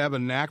seem to have a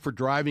knack for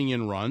driving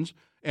in runs,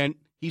 and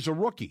he's a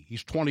rookie.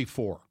 He's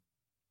 24,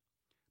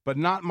 but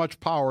not much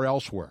power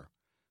elsewhere.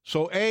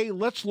 So,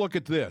 let's look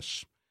at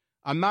this.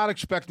 I'm not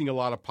expecting a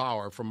lot of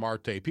power from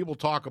Marte. People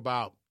talk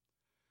about,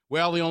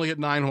 well, he only hit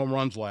 9 home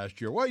runs last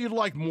year. Well, you'd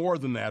like more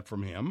than that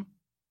from him.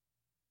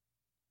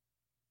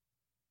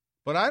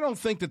 But I don't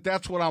think that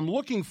that's what I'm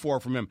looking for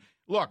from him.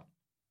 Look,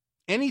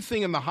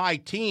 anything in the high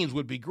teens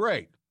would be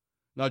great.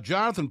 Now,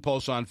 Jonathan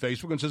posts on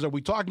Facebook and says, are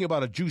we talking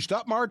about a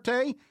juiced-up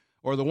Marte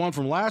or the one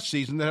from last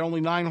season that had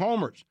only 9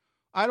 homers?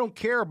 I don't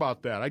care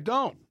about that. I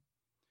don't.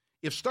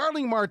 If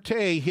Starling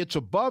Marte hits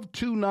above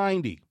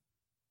 290,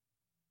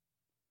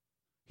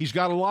 he's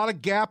got a lot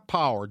of gap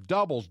power,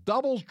 doubles.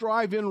 Doubles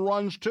drive in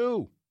runs,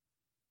 too.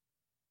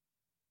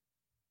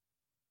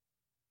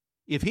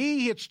 If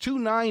he hits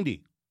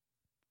 290,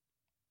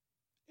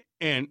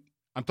 and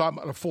I'm talking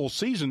about a full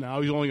season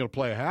now, he's only going to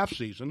play a half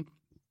season,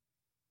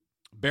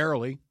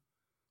 barely.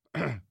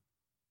 In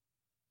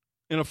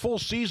a full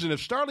season,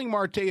 if Starling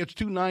Marte hits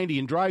 290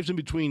 and drives in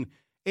between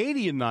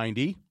 80 and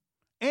 90,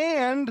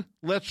 and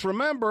let's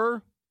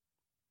remember,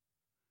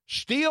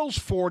 steals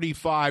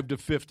 45 to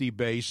 50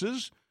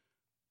 bases,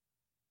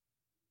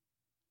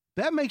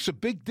 that makes a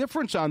big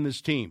difference on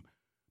this team.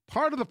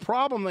 Part of the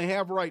problem they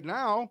have right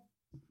now,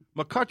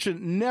 McCutchen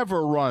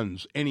never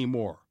runs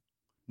anymore.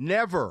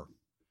 Never.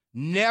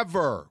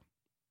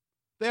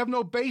 They have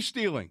no base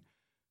stealing.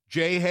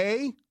 Jay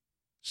Hay,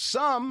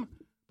 some,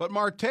 but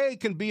Marte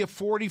can be a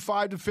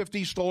 45 to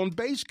 50 stolen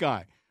base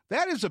guy.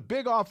 That is a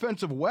big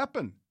offensive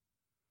weapon.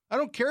 I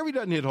don't care if he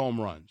doesn't hit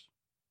home runs.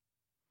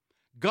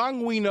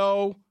 Gung, we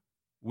know,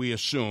 we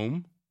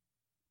assume,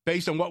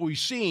 based on what we've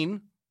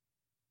seen,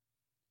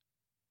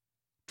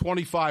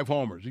 25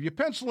 homers. If you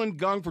pencil in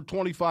Gung for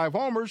 25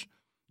 homers,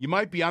 you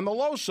might be on the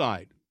low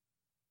side.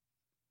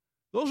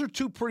 Those are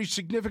 2 pretty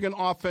significant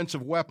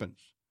offensive weapons.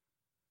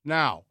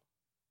 Now,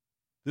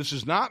 this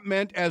is not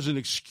meant as an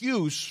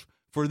excuse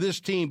for this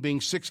team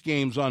being 6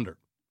 games under.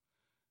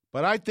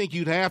 But I think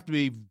you'd have to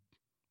be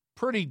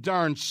pretty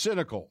darn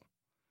cynical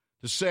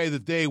to say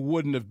that they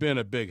wouldn't have been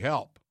a big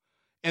help.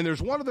 And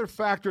there's one other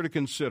factor to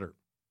consider,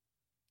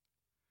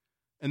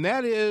 and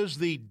that is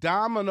the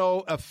domino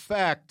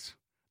effect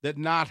that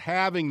not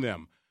having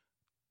them.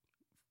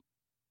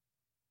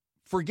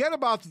 forget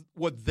about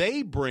what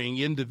they bring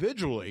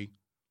individually.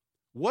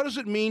 What does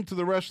it mean to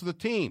the rest of the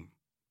team?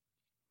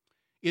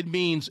 It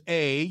means,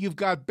 A, you've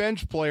got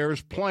bench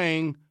players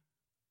playing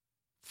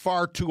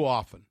far too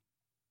often.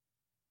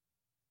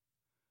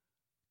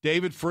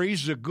 David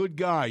Freese is a good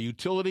guy,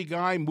 utility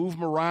guy, move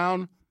him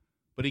around,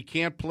 but he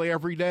can't play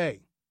every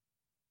day.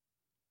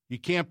 You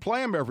can't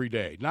play him every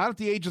day, not at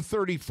the age of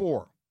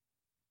 34.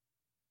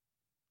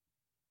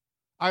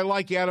 I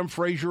like Adam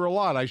Frazier a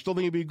lot. I still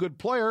think he'd be a good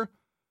player,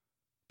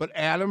 but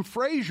Adam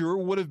Frazier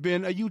would have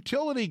been a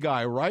utility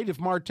guy, right? If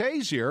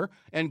Marte's here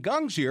and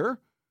Gung's here,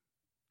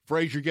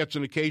 Frazier gets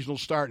an occasional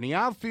start in the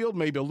outfield,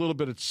 maybe a little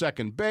bit at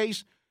second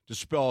base to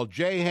spell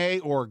J-Hay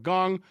or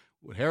Gung.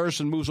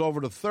 Harrison moves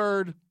over to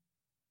third.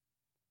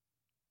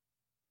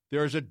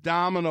 There's a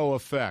domino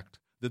effect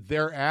that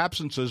their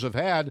absences have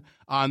had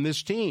on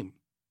this team.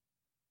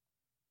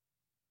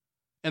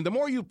 And the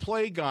more you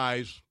play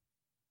guys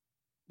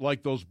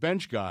like those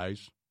bench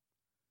guys,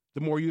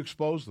 the more you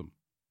expose them.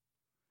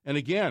 And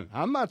again,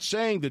 I'm not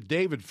saying that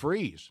David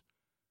Freese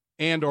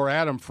and or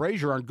Adam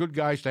Frazier aren't good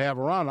guys to have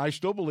around. I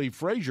still believe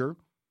Frazier.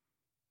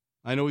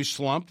 I know he's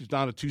slumped. He's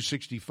down to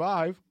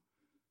 265.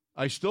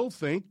 I still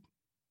think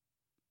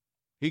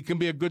he can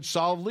be a good,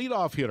 solid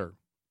leadoff hitter.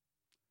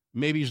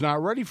 Maybe he's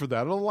not ready for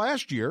that. Although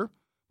last year,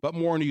 but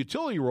more in a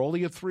utility role,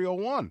 he had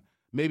 301.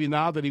 Maybe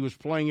now that he was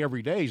playing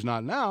every day, he's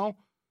not now.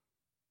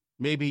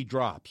 Maybe he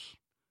drops.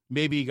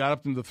 Maybe he got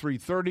up into the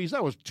 330s.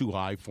 That was too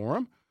high for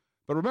him.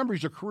 But remember,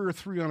 he's a career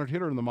 300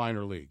 hitter in the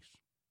minor leagues.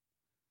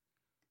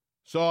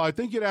 So I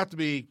think you'd have to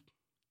be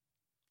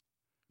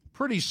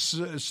pretty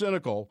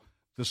cynical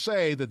to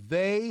say that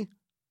they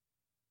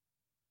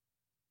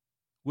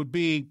would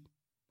be,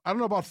 I don't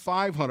know about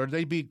 500,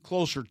 they'd be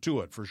closer to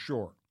it for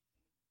sure.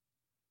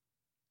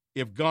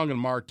 If Gung and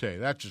Marte,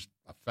 that's just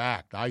a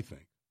fact, I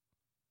think.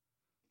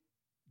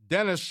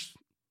 Dennis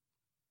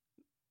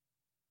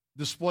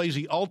displays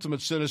the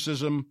ultimate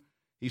cynicism.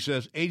 He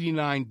says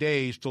 89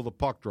 days till the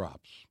puck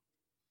drops.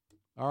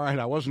 All right,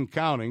 I wasn't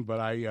counting, but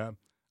I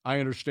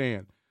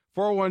understand.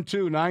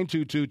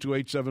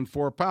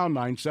 412-922-2874, pound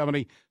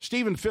 970.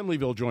 Steve in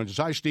Findlayville joins us.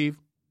 Hi, Steve.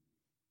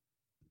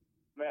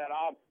 Man,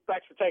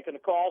 thanks for taking the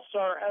call,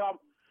 sir. And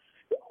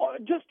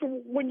just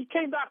when you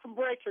came back from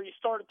break here, you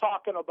started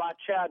talking about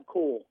Chad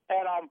Kuhl.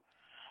 And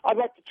I'd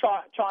like to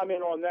chime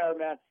in on there,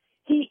 man.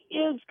 He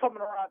is coming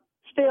around.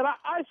 Stan,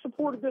 I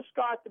supported this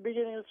guy at the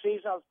beginning of the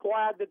season. I was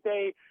glad that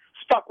they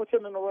stuck with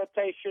him in the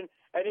rotation,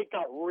 and it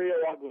got real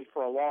ugly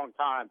for a long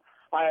time.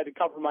 I had to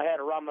cover my head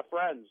around my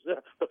friends,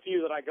 the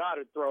few that I got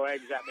to throw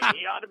eggs at me.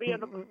 He ought to be in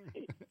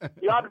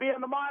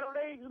the minor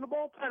leagues in the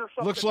bullpen or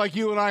something. Looks like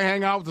you and I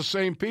hang out with the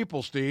same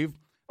people, Steve.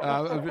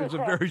 It's a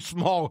very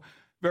small,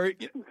 I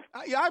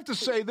have to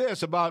say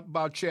this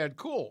about Chad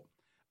Kuhl.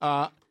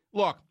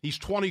 Look, he's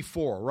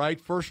 24,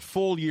 right? First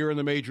full year in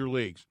the major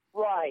leagues.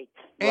 Right.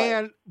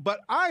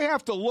 But I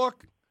have to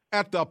look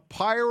at the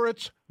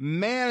Pirates'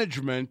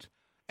 management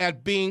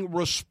at being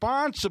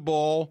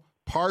responsible,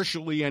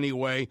 partially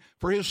anyway,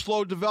 for his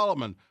slow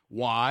development.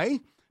 Why?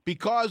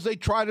 Because they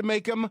try to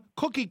make him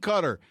cookie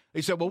cutter.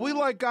 They said, well, we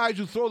like guys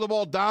who throw the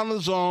ball down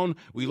the zone.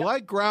 We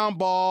like ground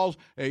balls.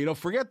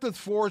 Forget the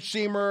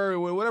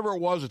four-seamer, whatever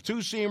it was, a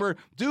two-seamer.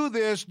 Do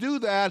this, do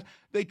that.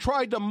 They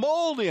tried to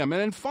mold him.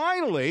 And then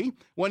finally,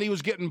 when he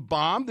was getting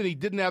bombed and he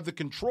didn't have the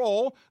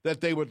control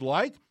that they would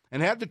like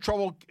and had the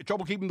trouble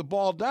keeping the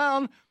ball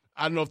down,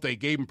 I don't know if they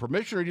gave him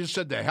permission or he just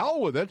said, to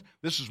hell with it.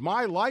 This is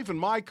my life and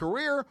my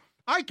career.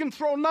 I can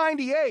throw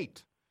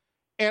 98,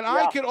 and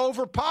I can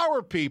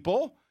overpower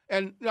people.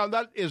 And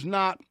that is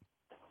not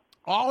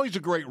always a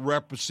great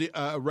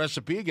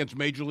recipe against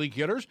major league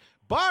hitters.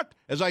 But,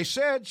 as I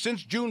said,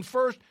 since June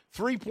 1st,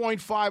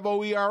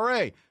 3.50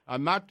 ERA.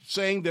 I'm not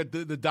saying that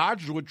the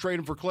Dodgers would trade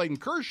him for Clayton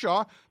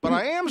Kershaw, but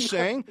I am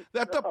saying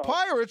that the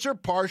Pirates are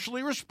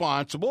partially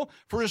responsible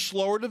for his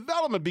slower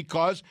development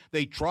because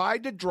they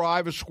tried to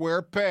drive a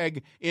square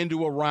peg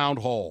into a round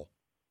hole.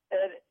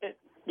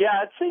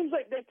 Yeah, it seems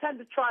like they tend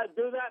to try to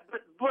do that.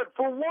 But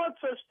for once,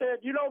 instead,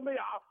 you know me,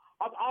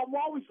 I'm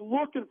always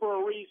looking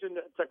for a reason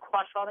to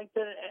crush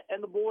Huntington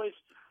and the boys.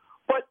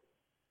 But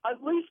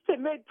at least they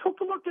took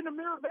a look in the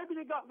mirror. Maybe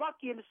they got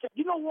lucky and said,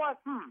 you know what?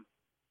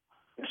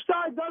 This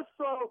guy does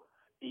throw.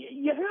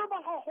 You hear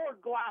about how hard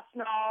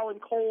Glasnow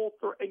and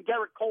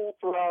Garrett Cole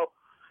throw,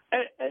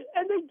 and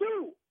they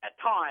do at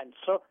times.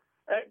 So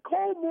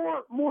Cole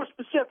more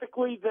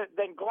specifically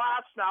than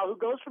Glasnow, who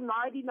goes from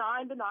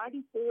 99 to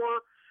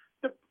 94,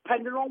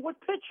 depending on what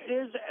pitch it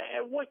is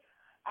and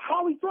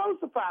how he throws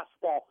the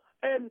fastball.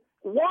 And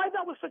why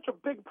that was such a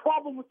big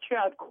problem with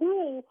Chad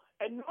Kuhl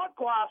and not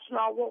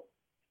Glasnow, well,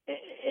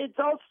 it's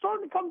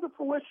starting to come to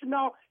fruition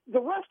now. The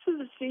rest of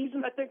the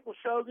season, I think, will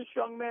show this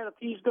young man if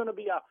he's going to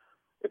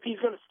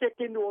stick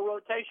into a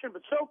rotation.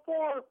 But so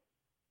far,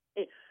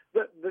 it's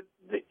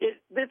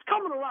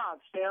coming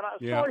around, Stan.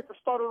 Sorry for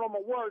stuttering on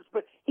my words,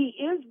 but he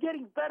is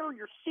getting better.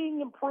 You're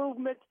seeing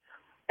improvement.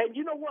 And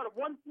you know what?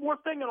 One more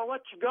thing, and I'll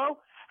let you go.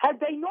 Had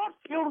they not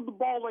fielded the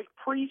ball like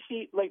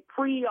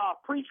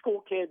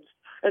preschool kids,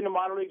 in the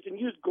minor leagues and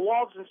used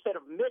gloves instead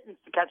of mittens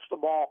to catch the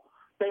ball,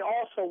 they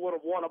also would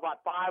have won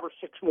about 5 or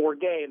 6 more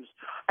games.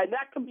 And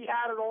that can be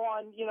added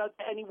on, to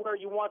anywhere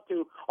you want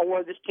to on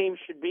where this team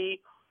should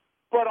be.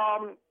 But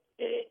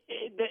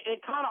they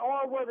kind of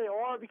are where they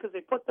are because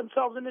they put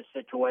themselves in this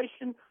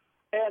situation.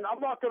 And I'm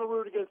not going to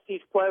root against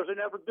these players. I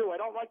never do. I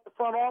don't like the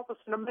front office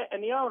and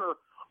the owner,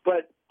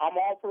 but I'm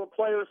all for the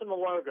players and the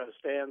logos,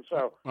 Stan. So,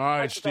 all right,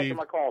 thanks for taking Steve.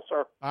 my call,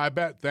 sir. I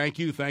bet. Thank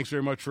you. Thanks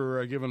very much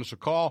for giving us a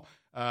call.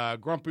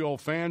 Grumpy Old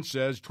Fan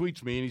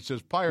tweets me, and he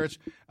says, Pirates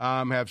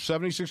have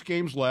 76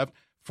 games left.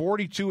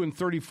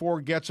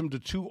 42-34 gets them to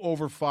 2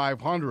 over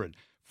 500.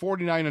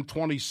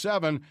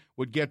 49-27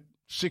 would get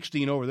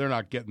 16 over. They're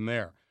not getting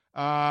there.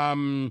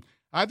 I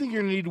think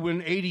you're going to need to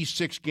win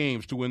 86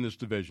 games to win this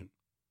division.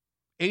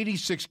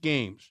 86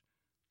 games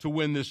to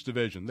win this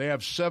division. They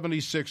have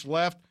 76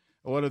 left.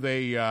 What are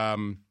they?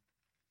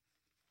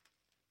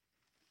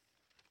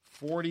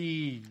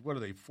 40. What are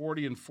they?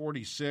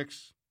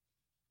 40-46,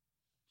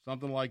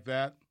 something like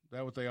that. Is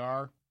that what they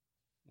are?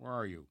 Where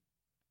are you?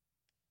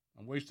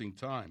 I'm wasting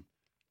time.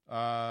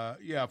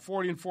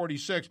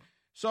 40-46.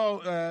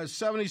 So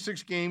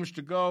 76 games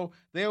to go.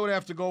 They would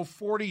have to go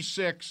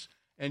 46,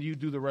 and you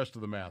do the rest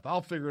of the math.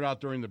 I'll figure it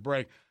out during the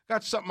break.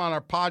 Got something on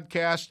our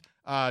podcast.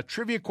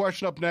 Trivia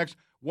question up next,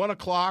 1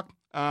 o'clock.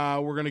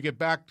 We're going to get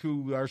back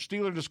to our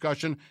Steeler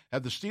discussion.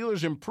 Have the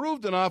Steelers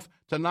improved enough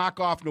to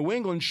knock off New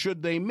England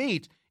should they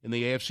meet in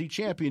the AFC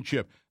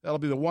Championship? That'll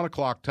be the 1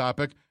 o'clock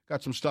topic.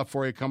 Got some stuff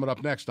for you coming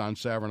up next on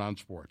Savran on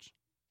Sports.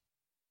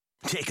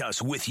 Take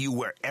us with you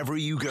wherever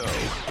you go.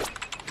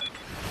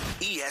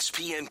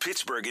 ESPN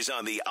Pittsburgh is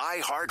on the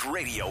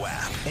iHeartRadio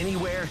app.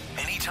 Anywhere,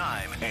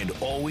 anytime, and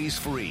always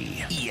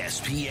free.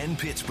 ESPN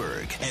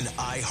Pittsburgh, an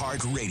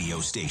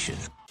iHeartRadio station.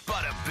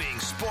 Bada bing,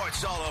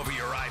 sports all over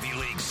your Ivy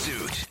League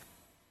suit.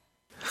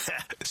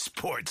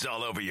 Sports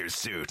all over your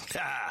suit.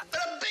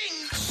 Bada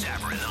bing.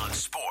 Savran on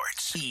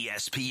Sports.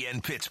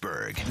 ESPN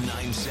Pittsburgh,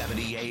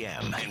 970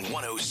 AM and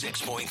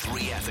 106.3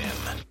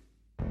 FM.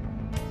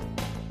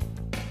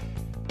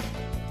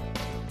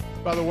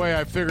 By the way,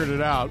 I figured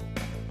it out.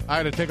 I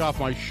had to take off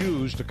my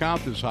shoes to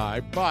count this high,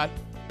 but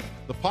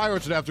the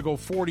Pirates would have to go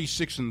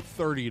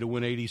 46-30 to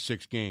win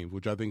 86 games,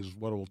 which I think is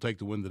what it will take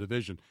to win the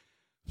division.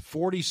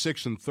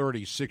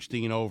 46-30,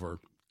 16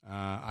 over.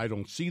 I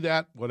don't see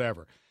that,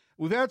 whatever.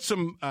 We've had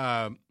some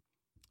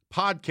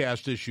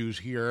podcast issues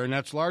here, and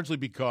that's largely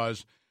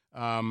because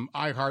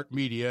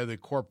iHeartMedia, the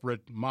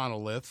corporate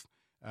monolith,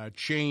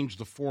 changed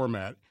the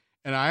format.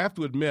 And I have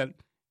to admit,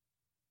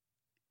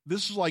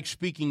 this is like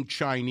speaking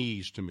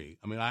Chinese to me.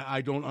 I mean,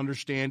 I don't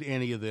understand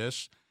any of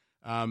this.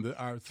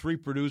 Our 3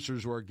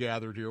 producers who are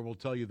gathered here will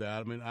tell you that.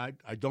 I mean,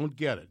 I don't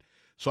get it.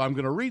 So I'm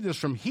going to read this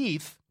from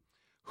Heath,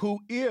 who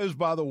is,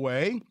 by the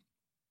way,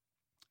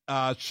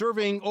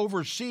 serving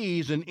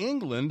overseas in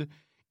England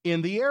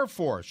in the Air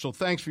Force. So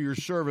thanks for your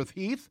service,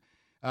 Heath.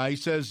 He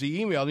says he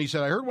emailed, and he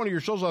said, I heard one of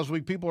your shows last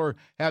week. People are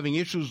having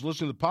issues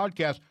listening to the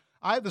podcast.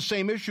 I had the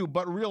same issue,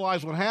 but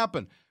realized what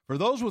happened. For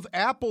those with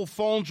Apple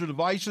phones or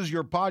devices,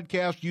 your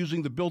podcast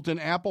using the built-in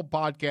Apple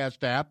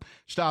Podcast app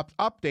stopped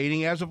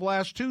updating as of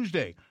last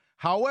Tuesday.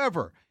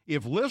 However,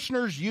 if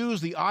listeners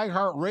use the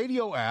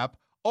iHeartRadio app,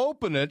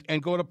 open it,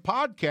 and go to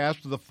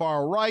podcast to the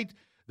far right,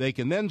 they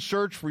can then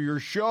search for your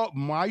show,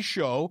 my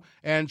show,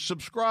 and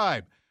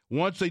subscribe.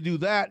 Once they do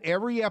that,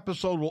 every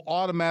episode will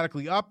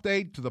automatically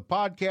update to the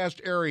podcast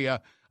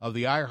area of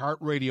the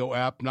iHeartRadio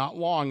app not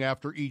long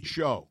after each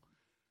show.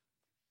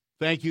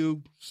 Thank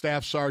you,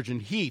 Staff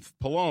Sergeant Heath.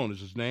 Pallone is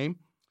his name.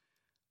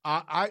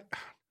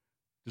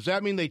 Does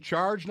that mean they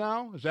charge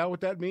now? Is that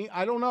what that means?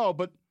 I don't know,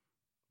 but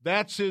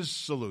that's his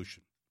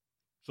solution.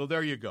 So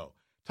there you go.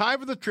 Time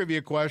for the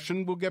trivia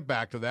question. We'll get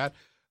back to that.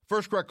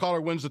 First correct caller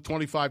wins the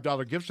 $25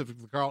 gift certificate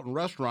for the Carlton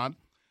Restaurant.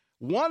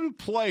 One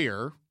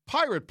player,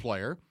 Pirate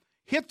player,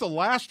 hit the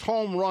last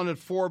home run at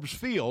Forbes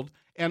Field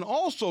and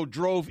also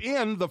drove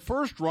in the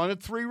first run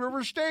at Three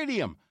Rivers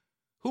Stadium.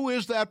 Who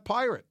is that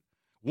Pirate?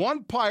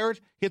 One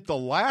Pirate hit the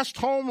last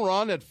home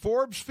run at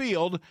Forbes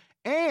Field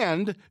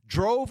and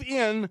drove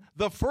in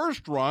the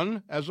first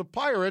run as a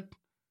Pirate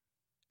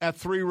at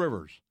Three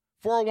Rivers.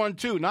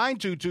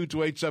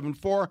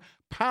 412-922-2874,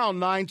 pound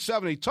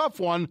 970. Tough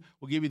one.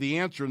 We'll give you the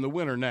answer and the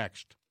winner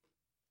next.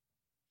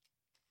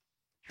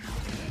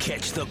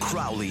 Catch the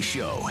Crowley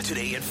Show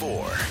today at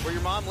 4. Where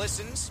your mom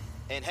listens,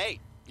 and hey,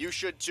 you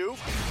should too.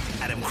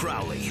 Adam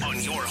Crowley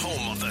on your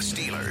home of the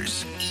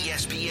Steelers.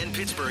 ESPN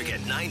Pittsburgh at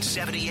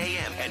 970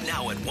 AM and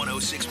now at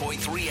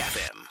 106.3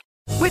 FM.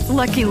 With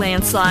Lucky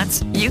Land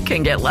Slots, you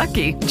can get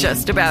lucky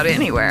just about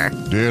anywhere.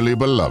 Dearly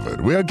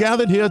beloved, we are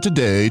gathered here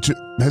today to...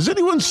 Has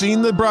anyone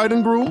seen the bride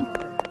and groom?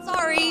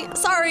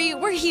 Sorry,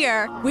 we're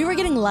here. We were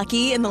getting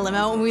lucky in the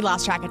limo and we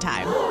lost track of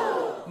time.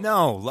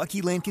 No,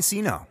 Lucky Land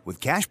Casino, with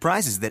cash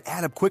prizes that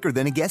add up quicker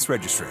than a guest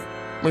registry.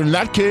 In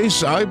that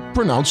case, I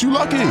pronounce you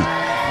lucky.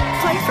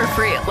 Play for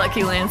free at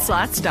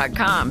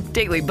LuckyLandSlots.com.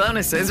 Daily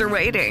bonuses are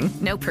waiting.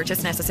 No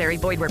purchase necessary.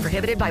 Void where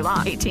prohibited by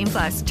law.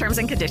 18+. Terms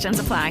and conditions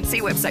apply.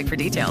 See website for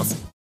details.